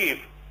not achieve.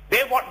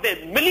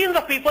 The millions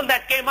of people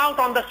that came out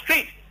on the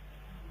street,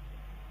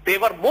 they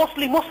were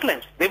mostly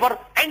Muslims. They were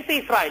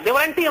anti-Israel. They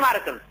were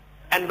anti-American.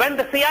 And when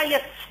the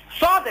CIA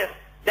saw this,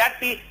 that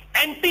the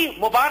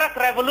anti-Mubarak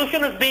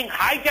revolution is being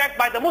hijacked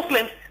by the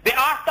Muslims, they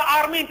asked the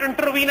army to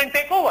intervene and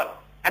take over.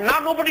 And now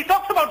nobody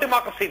talks about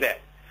democracy there.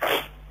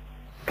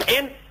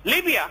 In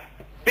Libya,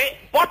 they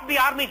bought the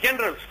army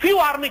generals. Few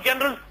army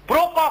generals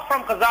broke off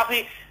from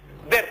Gaddafi.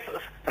 Their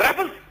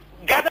rebels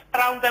gathered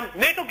around them.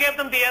 NATO gave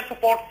them the air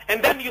support.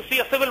 And then you see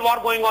a civil war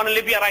going on in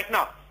Libya right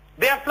now.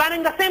 They are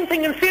planning the same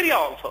thing in Syria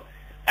also.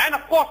 And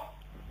of course,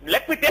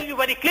 let me tell you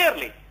very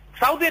clearly,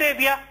 Saudi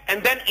Arabia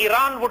and then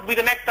Iran would be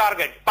the next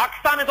target.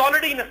 Pakistan is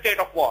already in a state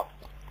of war.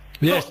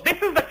 Yes. So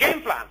this is the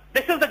game plan.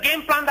 This is the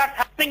game plan that's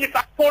happening. It's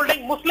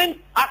unfolding. Muslims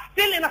are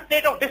still in a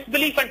state of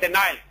disbelief and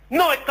denial.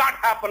 No, it can't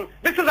happen.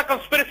 This is a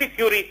conspiracy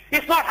theory.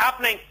 It's not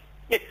happening.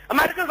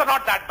 Americans are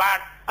not that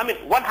bad. I mean,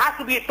 one has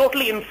to be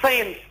totally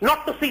insane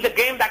not to see the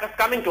game that is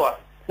coming to us,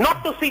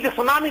 not to see the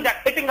tsunami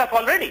that's hitting us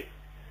already.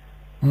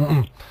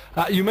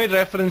 You made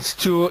reference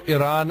to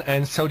Iran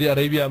and Saudi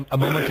Arabia a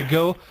moment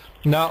ago.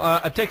 Now,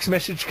 a text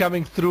message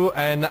coming through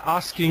and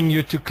asking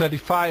you to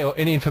clarify or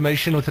any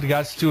information with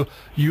regards to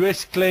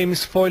U.S.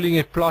 claims foiling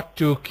a plot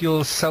to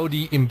kill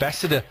Saudi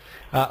ambassador.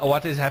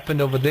 What has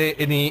happened over there?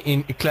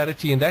 Any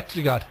clarity in that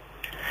regard?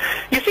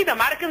 You see, the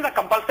Americans are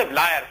compulsive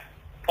liars.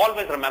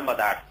 Always remember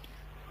that.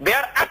 They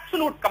are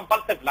absolute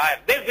compulsive liars.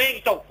 They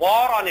waged a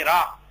war on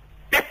Iraq,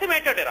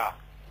 decimated Iraq,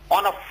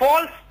 on a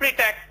false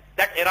pretext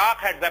that Iraq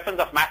had weapons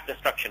of mass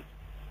destruction.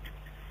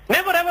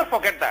 Never ever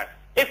forget that.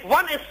 If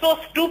one is so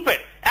stupid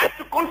as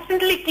to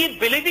constantly keep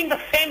believing the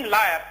same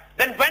liar,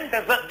 then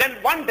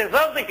one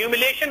deserves the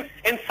humiliation,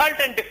 insult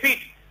and defeat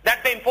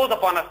that they impose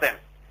upon us then.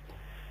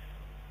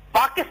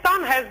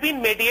 Pakistan has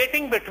been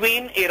mediating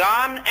between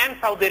Iran and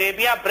Saudi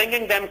Arabia,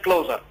 bringing them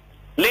closer.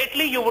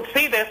 Lately you would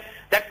see this,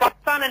 that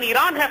Pakistan and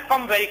Iran have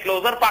come very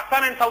closer.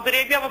 Pakistan and Saudi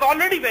Arabia was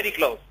already very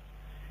close.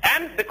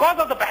 And because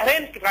of the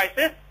Bahrain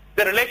crisis,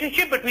 the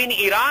relationship between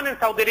Iran and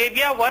Saudi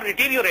Arabia were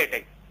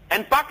deteriorating.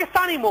 And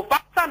Pakistan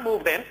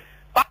moved in.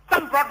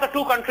 Pakistan brought the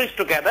two countries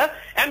together,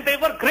 and there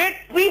were great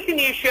peace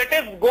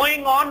initiatives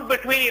going on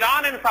between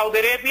Iran and Saudi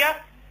Arabia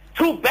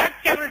through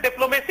back channel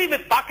diplomacy,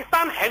 with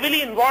Pakistan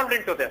heavily involved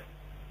into this.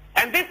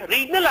 And this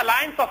regional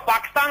alliance of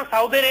Pakistan,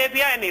 Saudi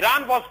Arabia and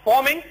Iran was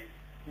forming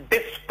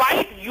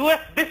despite US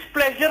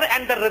displeasure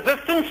and the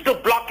resistance to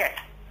block it.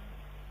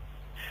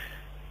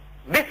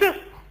 This is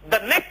the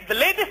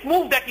latest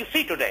move that you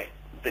see today.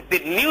 The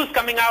news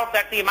coming out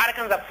that the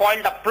Americans have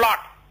foiled a plot.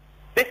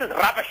 This is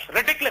rubbish,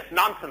 ridiculous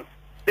nonsense.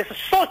 This is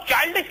so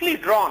childishly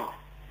drawn.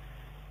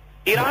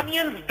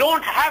 Iranians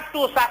don't have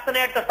to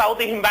assassinate the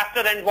Saudi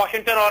ambassador in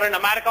Washington or in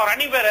America or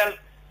anywhere else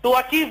to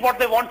achieve what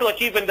they want to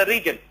achieve in the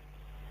region.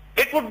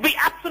 It would be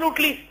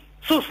absolutely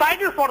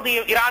suicidal for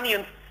the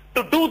Iranians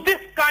to do this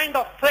kind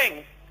of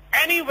thing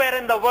anywhere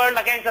in the world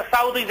against the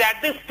Saudis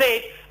at this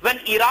stage, when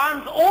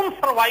Iran's own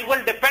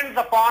survival depends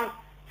upon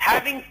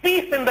having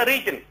peace in the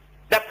region.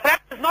 The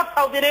threat is not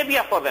Saudi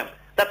Arabia for them.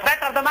 The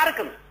threat are the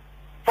Americans.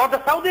 For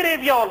the Saudi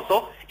Arabia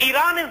also,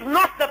 Iran is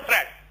not the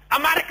threat.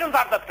 Americans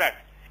are the threat.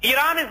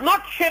 Iran is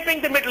not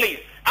shaping the Middle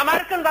East.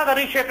 Americans are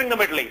the reshaping the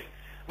Middle East.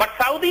 But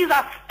Saudis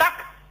are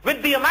stuck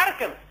with the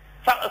Americans.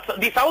 So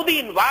the Saudi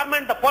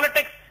environment, the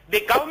politics,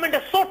 the government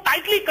is so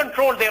tightly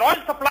controlled, their oil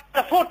supplies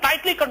are so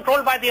tightly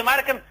controlled by the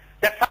Americans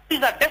that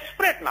Saudis are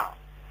desperate now.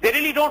 They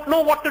really don't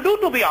know what to do,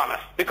 to be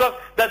honest, because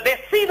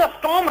they see the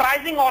storm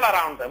rising all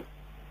around them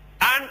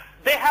and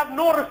they have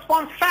no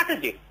response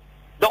strategy.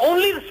 The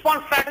only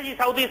response strategy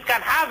Saudis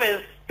can have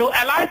is to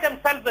ally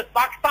themselves with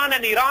Pakistan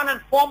and Iran and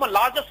form a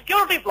larger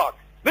security bloc,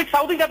 which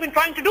Saudis have been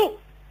trying to do.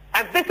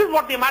 And this is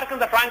what the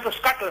Americans are trying to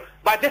scuttle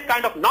by this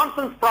kind of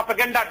nonsense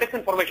propaganda,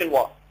 disinformation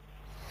war.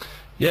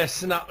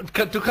 Yes, now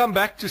to come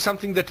back to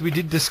something that we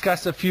did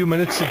discuss a few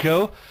minutes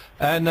ago,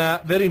 and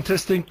very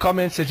interesting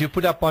comments that you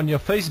put up on your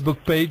Facebook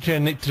page,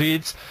 and it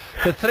reads,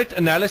 the threat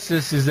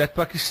analysis is that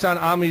Pakistan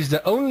Army is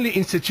the only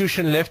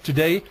institution left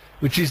today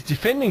which is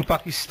defending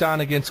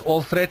Pakistan against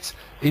all threats,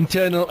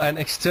 internal and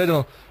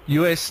external.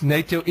 US,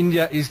 NATO,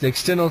 India is the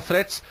external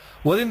threats.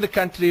 Within the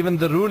country, even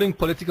the ruling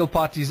political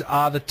parties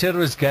are the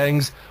terrorist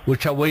gangs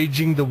which are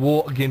waging the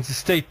war against the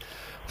state.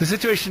 The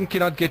situation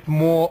cannot get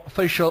more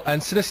facial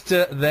and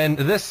sinister than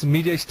this.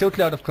 Media is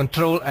totally out of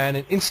control and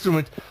an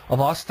instrument of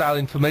hostile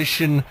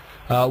information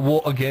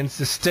war against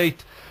the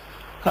state.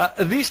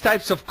 These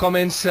types of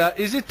comments,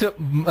 is it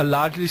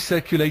largely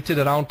circulated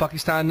around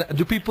Pakistan?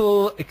 Do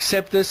people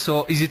accept this,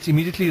 or is it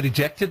immediately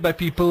rejected by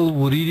people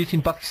who read it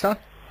in Pakistan?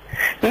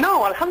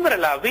 No,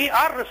 Alhamdulillah, we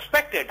are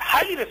respected,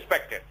 highly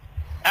respected.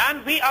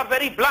 And we are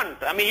very blunt.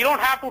 I mean, you don't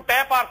have to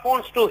tap our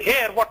phones to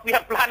hear what we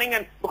are planning,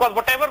 and because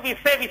whatever we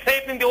say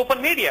it in the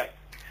open media.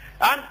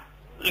 And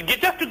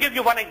just to give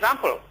you one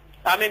example,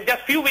 I mean,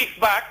 just a few weeks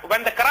back,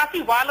 when the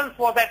Karachi violence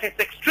was at its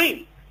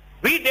extreme,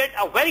 we did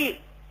a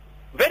very,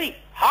 very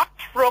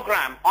harsh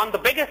program on the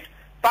biggest,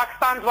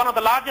 Pakistan's one of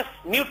the largest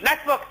news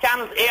network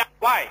channels,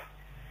 AIY.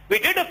 We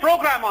did a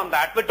program on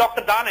that with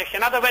Dr. Danish,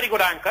 another very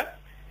good anchor,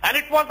 and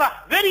it was a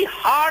very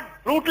hard,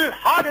 brutal,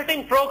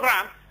 hard-hitting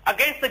program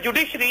against the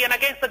judiciary and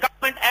against the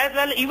government, as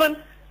well even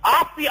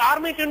asked the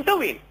army to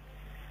intervene.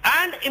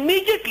 And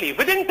immediately,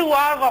 within 2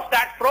 hours of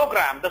that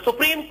program, the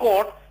Supreme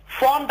Court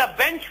formed a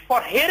bench for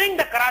hearing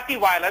the Karachi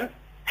violence,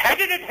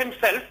 headed it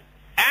himself,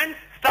 and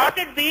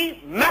started the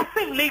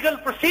massive legal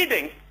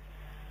proceedings,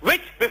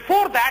 which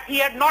before that he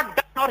had not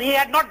done, or he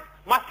had not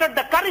mustered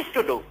the courage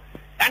to do.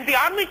 And the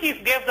army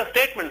chief gave the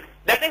statement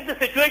that if the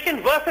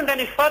situation worsened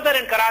any further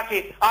in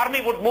Karachi,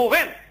 army would move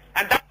in.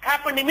 And that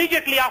happened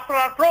immediately after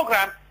our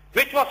program,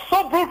 which was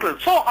so brutal,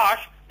 so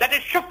harsh, that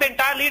it shook the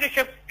entire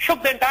leadership,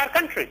 shook the entire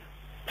country.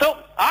 So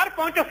our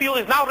point of view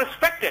is now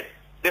respected,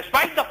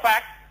 despite the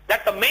fact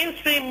that the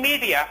mainstream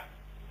media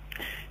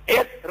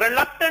is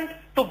reluctant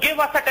to give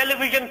us a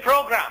television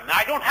program. Now,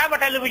 I don't have a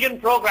television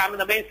program in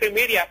the mainstream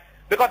media,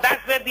 because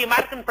that's where the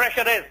American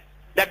pressure is,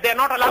 that they're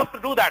not allowed to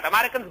do that.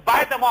 Americans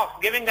buy them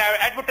off, giving their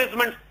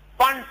advertisements,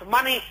 funds,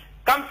 money,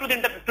 comes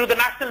to the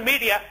national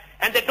media,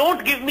 and they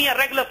don't give me a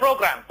regular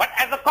program. But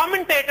as a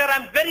commentator,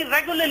 I'm very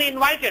regularly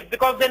invited,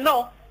 because they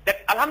know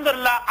that,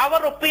 Alhamdulillah,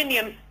 our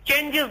opinion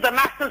changes the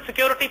national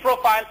security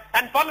profile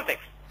and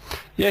politics.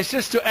 Yes,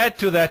 just to add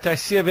to that, I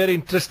see a very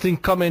interesting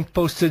comment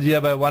posted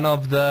here by one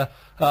of the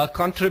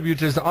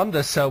contributors on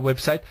this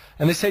website,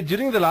 and they say,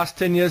 during the last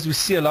 10 years, we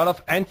see a lot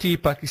of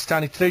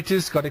anti-Pakistani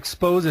traitors got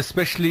exposed,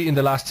 especially in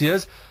the last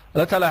years.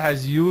 Allah Ta'ala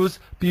has used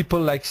people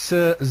like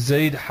Sir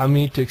Zaid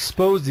Hamid to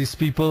expose these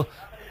people.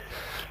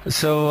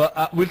 So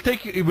we'll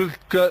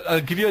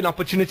give you an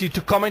opportunity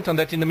to comment on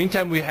that. In the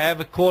meantime, we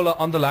have a caller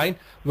on the line.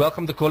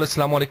 Welcome the caller.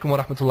 Assalamu alaikum wa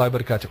rahmatullahi wa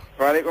barakatuh.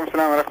 Wa alaikum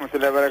assalam wa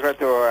rahmatullahi wa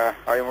barakatuh.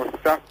 How are you,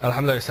 Mustafa?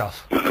 Alhamdulillah,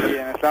 yourself.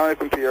 Yeah, assalamu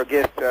alaikum to your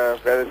guest,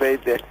 Brother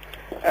Zaid.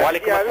 Wa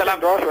alaikum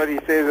assalam. I what he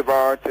says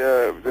about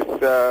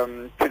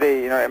this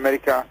today,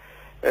 America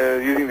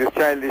using this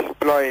childish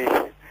ploy,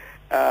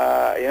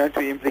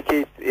 to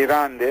implicate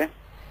Iran there.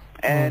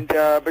 And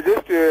but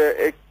just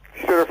to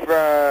sort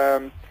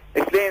of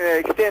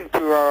extend to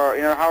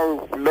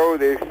how low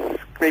they're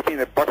scraping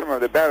the bottom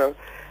of the barrel.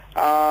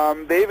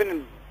 They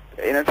even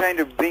trying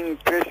to bring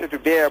pressure to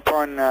bear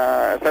upon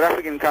South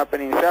African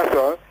company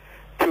Sasol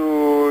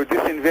to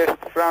disinvest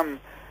from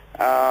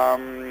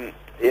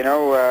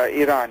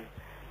Iran,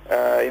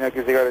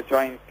 because they got a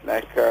joint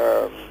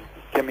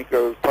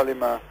chemical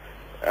polymer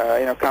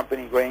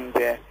company going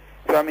there.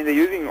 So I mean, they're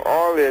using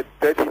all their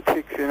dirty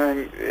tricks,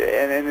 and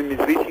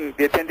it's reaching,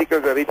 their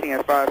tentacles are reaching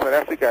as far as South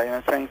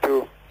Africa, trying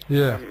to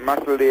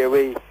muscle their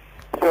way.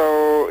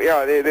 So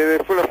yeah, they're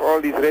full of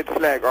all these red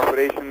flag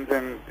operations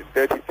and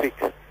dirty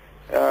tricks.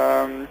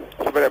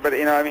 But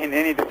I mean,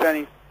 any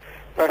discerning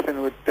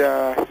person would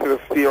sort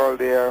of see all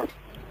their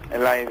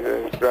lies,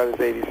 as Brother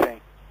Zaid is saying.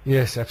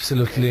 Yes,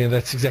 absolutely, and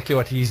that's exactly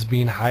what he's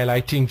been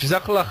highlighting.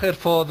 Jazakallah khair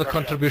for the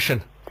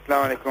contribution.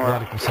 Assalamu alaikum. Wa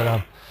alaikum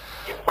salam.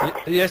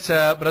 Yes,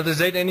 Brother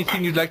Zaid,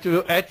 anything you'd like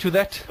to add to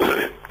that?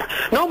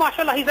 No,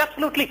 mashallah, he's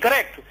absolutely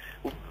correct.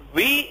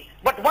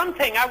 But one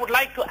thing I would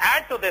like to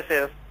add to this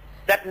is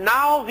that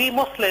now we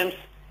Muslims,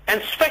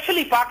 and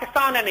especially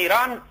Pakistan and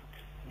Iran,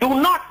 do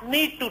not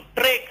need to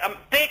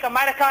take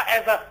America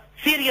as a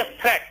serious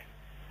threat.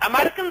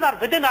 Americans are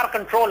within our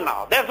control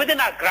now. They're within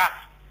our grasp.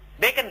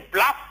 They can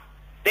bluff.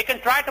 They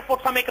can try to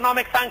put some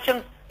economic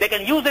sanctions. They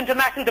can use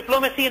international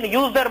diplomacy and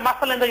use their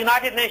muscle in the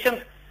United Nations.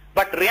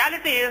 But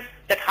reality is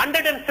that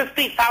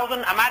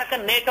 150,000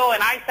 American NATO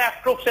and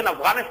ISAF troops in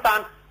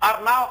Afghanistan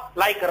are now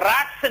like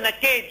rats in a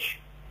cage.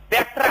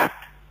 They're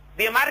trapped.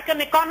 The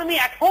American economy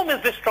at home is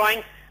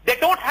destroying. They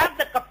don't have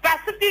the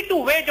capacity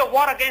to wage a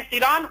war against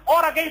Iran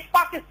or against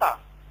Pakistan.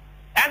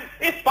 And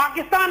if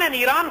Pakistan and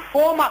Iran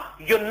form a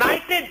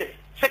united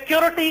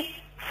security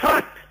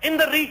front in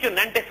the region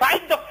and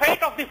decide the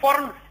fate of the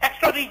foreign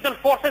extra-regional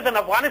forces in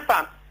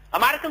Afghanistan,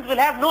 Americans will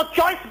have no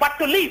choice but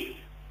to leave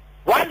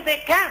while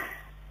they can.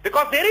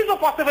 Because there is a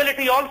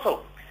possibility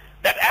also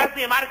that, as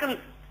the American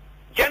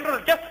general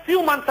just a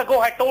few months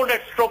ago had told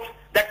its troops,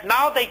 that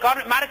now the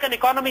American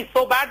economy is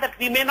so bad that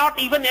we may not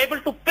even able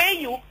to pay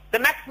you the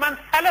next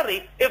month's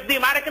salary if the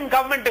American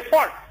government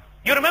defaults.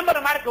 You remember the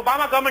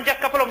Obama government just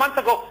a couple of months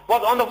ago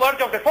was on the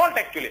verge of default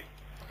actually.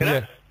 You know?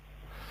 Yeah.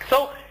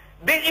 So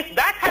if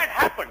that had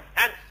happened,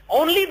 and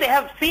only they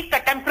have sought a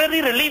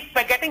temporary relief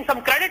by getting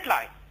some credit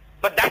line,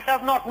 but that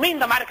does not mean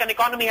the American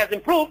economy has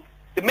improved.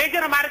 The major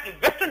American,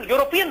 Western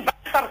European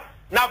banks are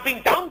now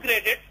being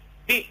downgraded.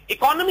 The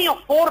economy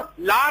of 4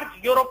 large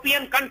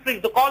European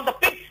countries, they call the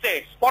pig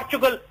states,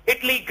 Portugal,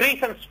 Italy,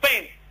 Greece and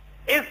Spain,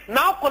 is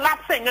now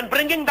collapsing and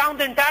bringing down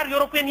the entire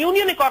European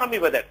Union economy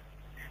with it.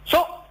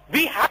 So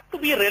we have to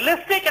be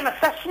realistic in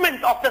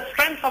assessment of the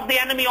strength of the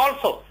enemy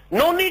also.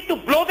 No need to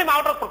blow them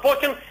out of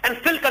proportion and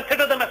still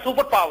consider them as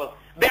superpowers.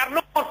 They are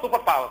no more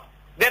superpowers.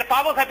 Their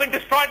powers have been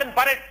destroyed and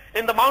buried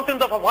in the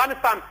mountains of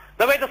Afghanistan,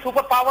 the way the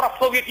superpower of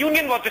Soviet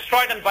Union was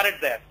destroyed and buried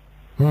there.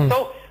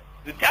 So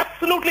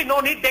absolutely no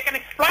need. They can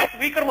exploit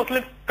weaker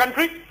Muslim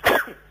countries.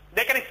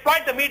 They can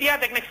exploit the media.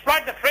 They can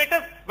exploit the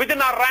traitors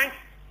within our ranks.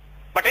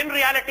 But in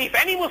reality, if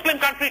any Muslim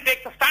country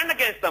takes a stand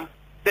against them,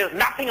 there's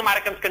nothing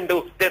Americans can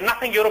do. There's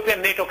nothing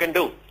European NATO can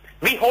do.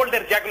 We hold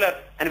their jugular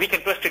and we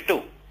can twist it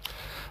too.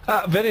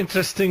 Very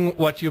interesting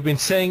what you've been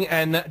saying,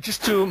 and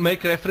just to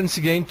make reference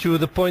again to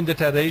the point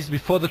that I raised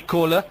before the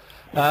caller,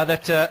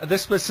 that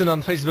this person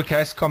on Facebook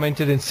has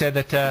commented and said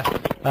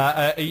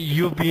that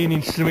you've been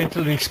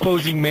instrumental in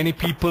exposing many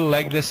people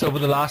like this over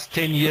the last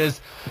 10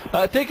 years.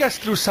 Take us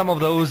through some of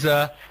those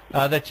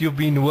that you've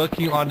been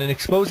working on and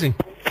exposing.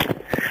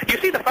 You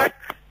see, the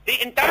fact,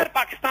 the entire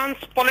Pakistan's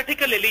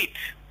political elite,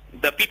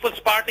 the People's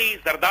Party,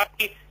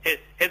 Zardari,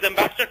 his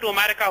ambassador to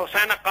America,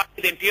 Hussain Aqai,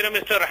 the Interior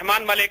Minister,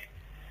 Rahman Malik,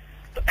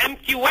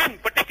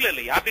 MQM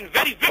particularly, have been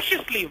very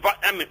viciously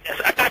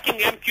attacking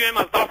MQM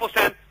as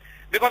Hussain,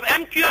 because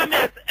MQM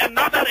is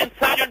another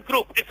insurgent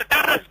group. It's a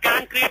terrorist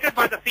gang created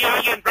by the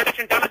CIA and British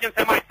intelligence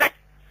MI6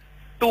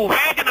 to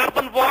wage an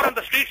urban war on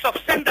the streets of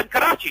Sindh and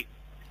Karachi.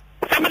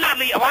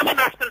 Similarly, Awami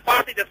National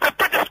Party, the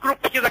separatist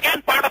group, which is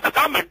again part of the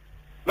government,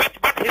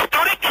 which but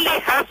historically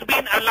has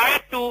been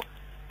allied to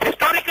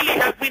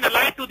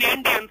the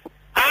Indians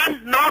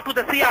and now to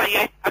the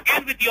CIA,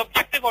 again with the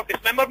objective of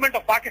dismemberment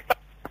of Pakistan.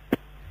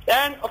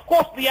 And of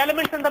course the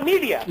elements in the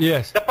media.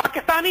 Yes. The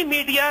Pakistani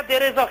media,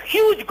 there is a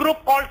huge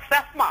group called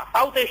SEFMA,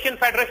 South Asian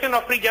Federation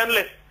of Free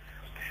Journalists.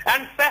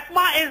 And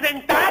SEFMA is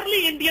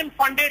entirely Indian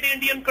funded,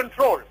 Indian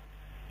controlled.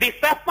 The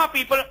SEFMA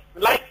people,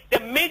 like the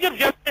major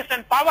journalists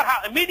and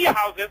media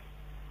houses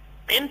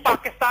in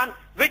Pakistan,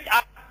 which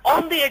are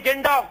on the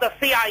agenda of the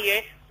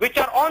CIA, which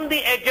are on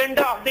the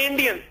agenda of the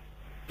Indians.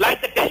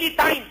 Like the Delhi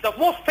Times, the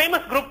most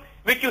famous group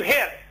which you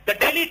hear, the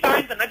Delhi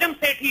Times, the Najam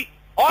Sethi,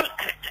 all,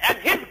 and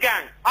his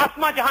gang,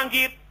 Asma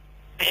Jahangir,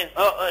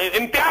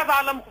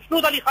 Imtiaz Alam,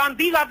 Husnud Ali Khan,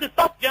 these are the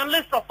top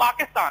journalists of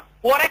Pakistan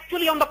who are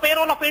actually on the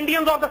payroll of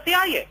Indians or the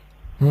CIA.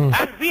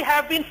 And we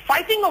have been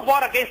fighting a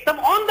war against them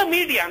on the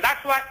media, and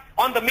that's why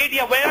on the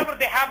media, wherever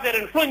they have their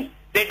influence,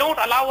 they don't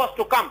allow us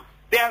to come.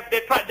 They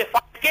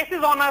file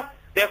cases on us,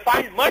 they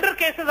filed murder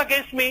cases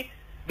against me,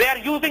 they're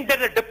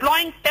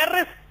deploying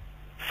terrorist,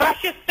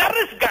 fascist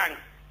terrorist gangs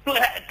to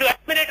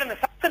eliminate and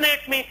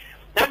assassinate me.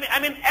 I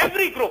mean,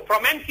 every group,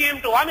 from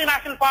MQM to Awami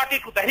National Party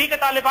to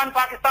Tehreek-e-Taliban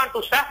Pakistan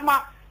to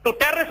SEFMA to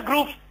terrorist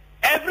groups,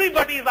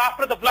 everybody is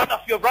after the blood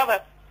of your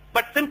brother.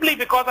 But simply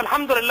because,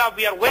 Alhamdulillah,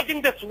 we are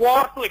waging this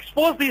war to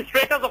expose these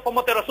traitors of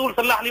Ummat Rasul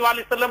sallallahu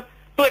alaihi wasallam,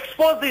 to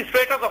expose these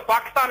traitors of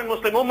Pakistan and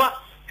Muslim Ummah,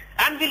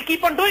 and we'll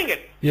keep on doing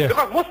it. Yes.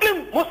 Because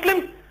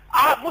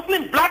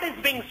Muslim blood is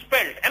being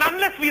spilled, and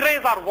unless we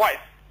raise our voice,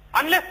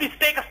 unless we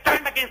take a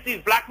stand against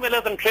these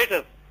blackmailers and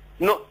traitors,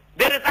 no,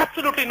 there is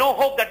absolutely no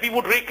hope that we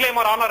would reclaim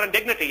our honor and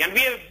dignity. And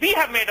we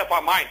have made up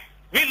our mind.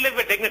 We'll live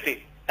with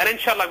dignity, and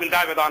inshallah we'll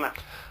die with honor.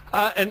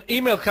 An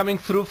email coming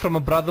through from a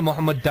brother,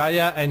 Muhammad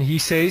Daya, and he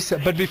says,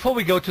 but before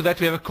we go to that,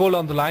 we have a call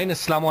on the line.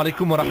 Assalamu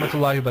alaikum wa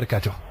rahmatullahi wa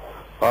barakatuh.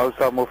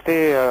 Also, Mufti,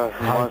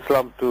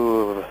 Aslam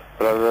to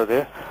brother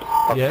there.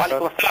 Yes. I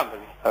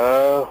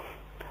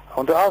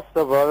want to ask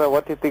the brother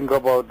what you think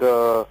about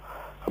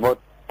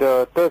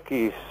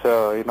Turkey's,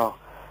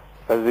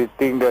 as we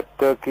think that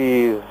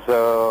Turkey is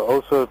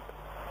also,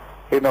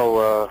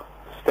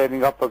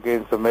 standing up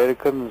against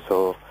Americans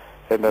or...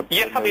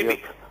 Yes, Habibi.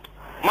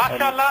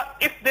 MashaAllah,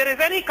 if there is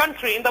any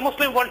country in the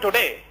Muslim world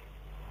today,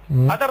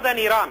 other than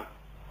Iran,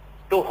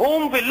 to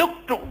whom we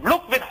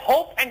look with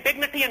hope and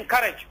dignity and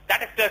courage,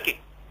 that is Turkey.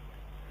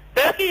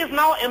 Turkey is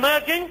now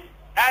emerging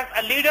as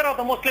a leader of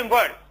the Muslim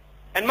world.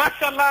 And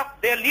MashaAllah,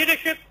 their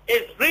leadership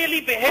is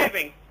really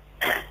behaving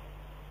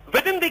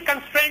within the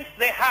constraints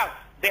they have.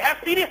 They have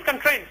serious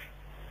constraints.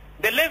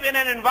 They live in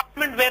an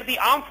environment where the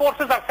armed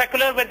forces are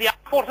secular, where the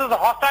armed forces are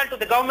hostile to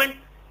the government,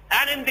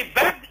 and in the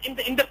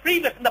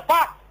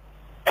past,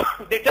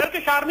 the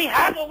Turkish army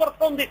has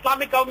overthrown the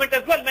Islamic government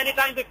as well many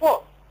times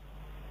before.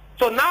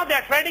 So now they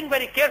are treading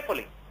very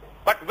carefully.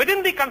 But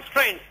within the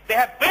constraints, they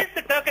have built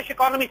the Turkish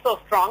economy so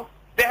strong,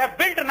 they have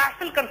built a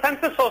national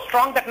consensus so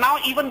strong that now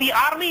even the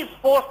army is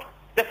forced,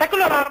 the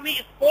secular army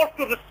is forced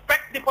to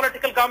respect the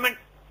political government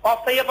of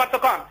Tayyip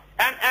Erdogan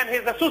and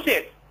his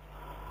associates.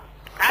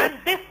 And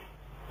this,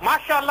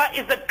 mashallah,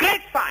 is a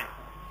great sign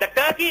that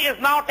Turkey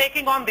is now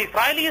taking on the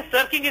Israelis.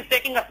 Turkey is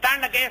taking a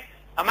stand against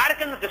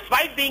Americans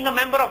despite being a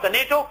member of the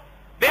NATO.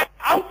 They are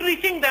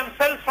outreaching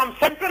themselves from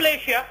Central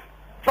Asia,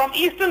 from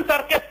Eastern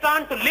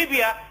Turkestan to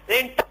Libya,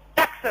 in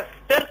Texas.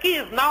 Turkey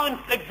is now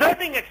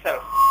exerting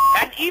itself.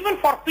 And even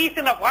for peace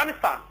in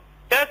Afghanistan,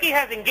 Turkey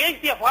has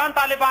engaged the Afghan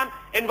Taliban,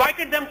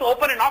 invited them to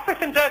open an office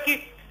in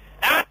Turkey,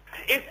 and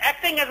is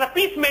acting as a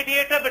peace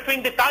mediator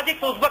between the Tajiks,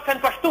 Uzbeks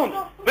and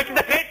Pashtuns, which is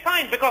a great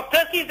sign because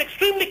Turkey is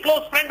extremely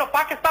close friend of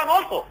Pakistan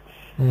also.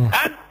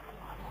 And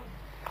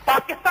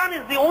Pakistan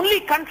is the only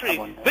country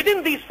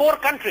within these four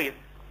countries,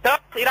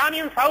 Turks,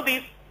 Iranians,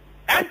 Saudis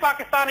and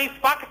Pakistanis.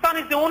 Pakistan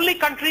is the only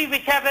country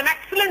which has an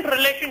excellent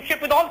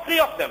relationship with all three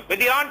of them, with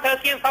Iran,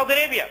 Turkey and Saudi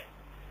Arabia.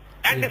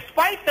 And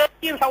despite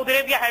Turkey and Saudi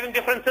Arabia having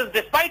differences,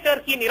 despite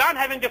Turkey and Iran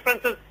having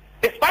differences,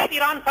 despite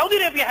Iran, Saudi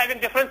Arabia having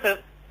differences,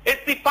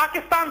 it's the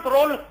Pakistan's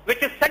role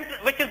which is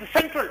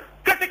central,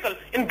 critical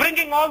in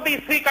bringing all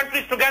these three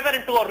countries together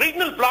into a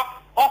regional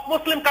bloc of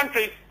Muslim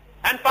countries.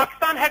 And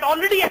Pakistan had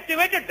already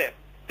activated this.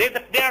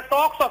 There are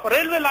talks of a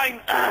railway line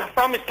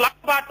from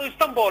Islamabad to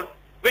Istanbul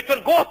which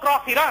will go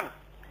across Iran.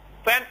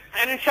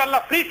 And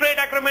inshallah free trade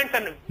agreements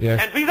and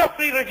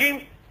visa-free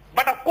regimes.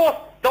 But of course,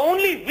 the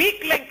only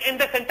weak link in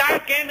this entire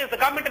game is the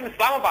government in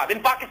Islamabad,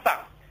 in Pakistan.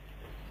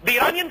 The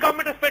Iranian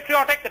government is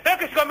patriotic, the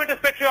Turkish government is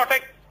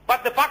patriotic,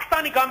 but the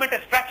Pakistani government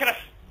is treacherous,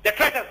 they're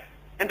traitors,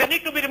 and they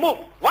need to be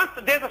removed. Once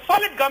there's a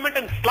solid government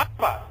in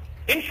Islamabad,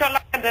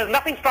 inshallah, and there's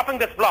nothing stopping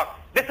this bloc.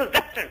 This is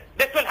destined.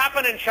 This will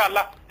happen,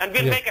 inshallah, and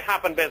we'll make it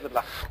happen,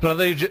 Bismillah.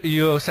 Brother,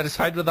 you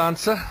satisfied with the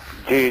answer?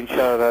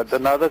 Inshallah.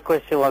 Another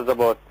question was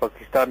about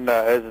Pakistan,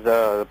 as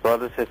the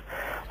brother says,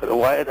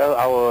 why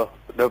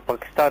the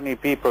Pakistani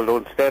people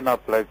don't stand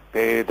up like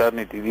they done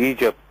it in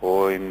Egypt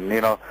or in,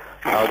 now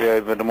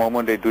at the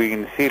moment they're doing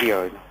in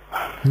Syria.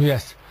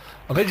 Yes.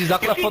 Okay,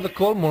 Jazakallah for the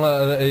call.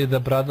 The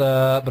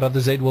brother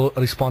Zaid will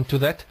respond to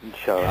that.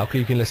 Inshallah. Okay,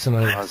 you can listen.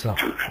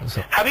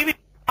 Habibi,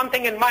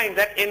 something in mind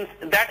that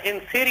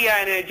in Syria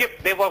and in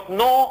Egypt there was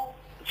no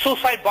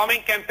suicide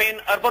bombing campaign,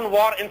 urban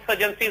war,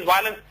 insurgencies,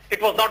 violence.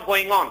 It was not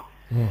going on.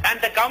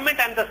 And the government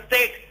and the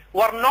state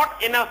were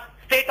not in a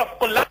state of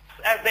collapse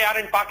as they are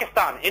in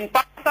Pakistan. In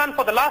Pakistan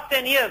for the last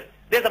 10 years,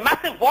 there's a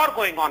massive war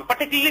going on,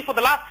 particularly for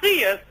the last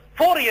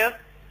 4 years,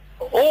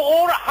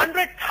 over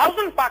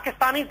 100,000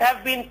 Pakistanis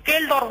have been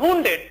killed or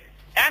wounded,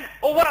 and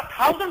over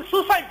 1,000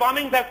 suicide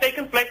bombings have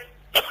taken place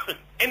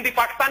in the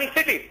Pakistani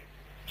cities.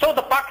 So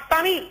the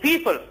Pakistani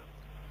people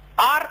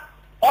are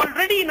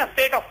already in a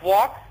state of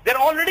war. They're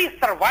already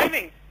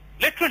surviving,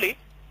 literally.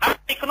 And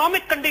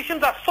economic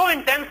conditions are so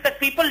intense that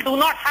people do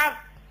not have,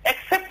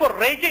 except for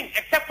raging,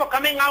 except for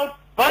coming out,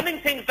 burning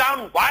things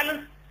down,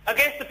 violence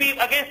against the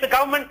people, against the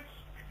government.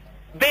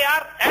 They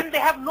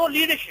have no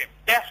leadership.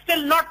 They have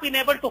still not been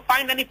able to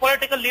find any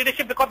political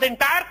leadership because the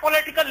entire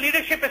political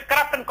leadership is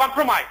corrupt and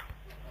compromised.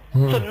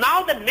 So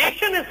now the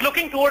nation is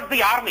looking towards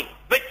the army,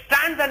 which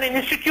stands as an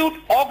institute,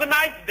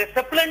 organized,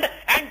 disciplined,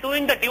 and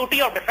doing the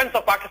duty of defense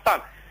of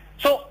Pakistan.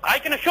 So I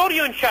can assure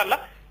you, inshallah,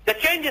 the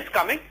change is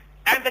coming,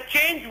 and the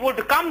change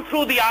would come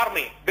through the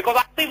army,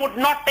 because army would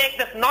not take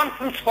this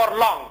nonsense for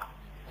long.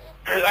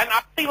 And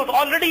army was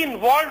already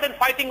involved in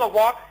fighting a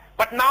war,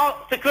 but now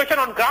situation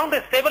on ground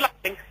is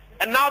stabilizing.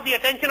 And now the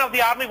attention of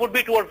the army would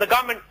be towards the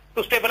government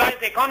to stabilize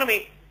the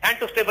economy and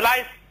to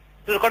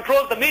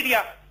control the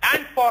media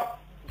and for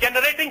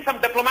generating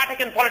some diplomatic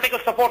and political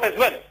support as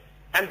well.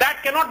 And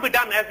that cannot be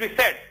done, as we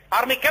said.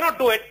 Army cannot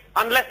do it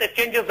unless it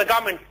changes the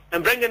government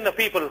and bring in the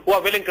people who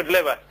are willing to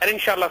deliver. And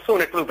inshallah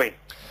soon it will be.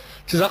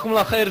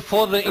 Jazakumullah khair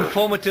for the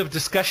informative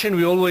discussion.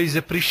 We always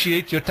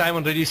appreciate your time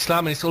on Radio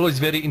Islam, and it's always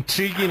very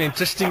intriguing and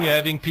interesting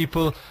having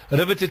people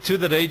riveted to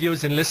the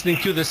radios and listening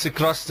to this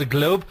across the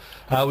globe.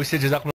 We say Jazakumullah.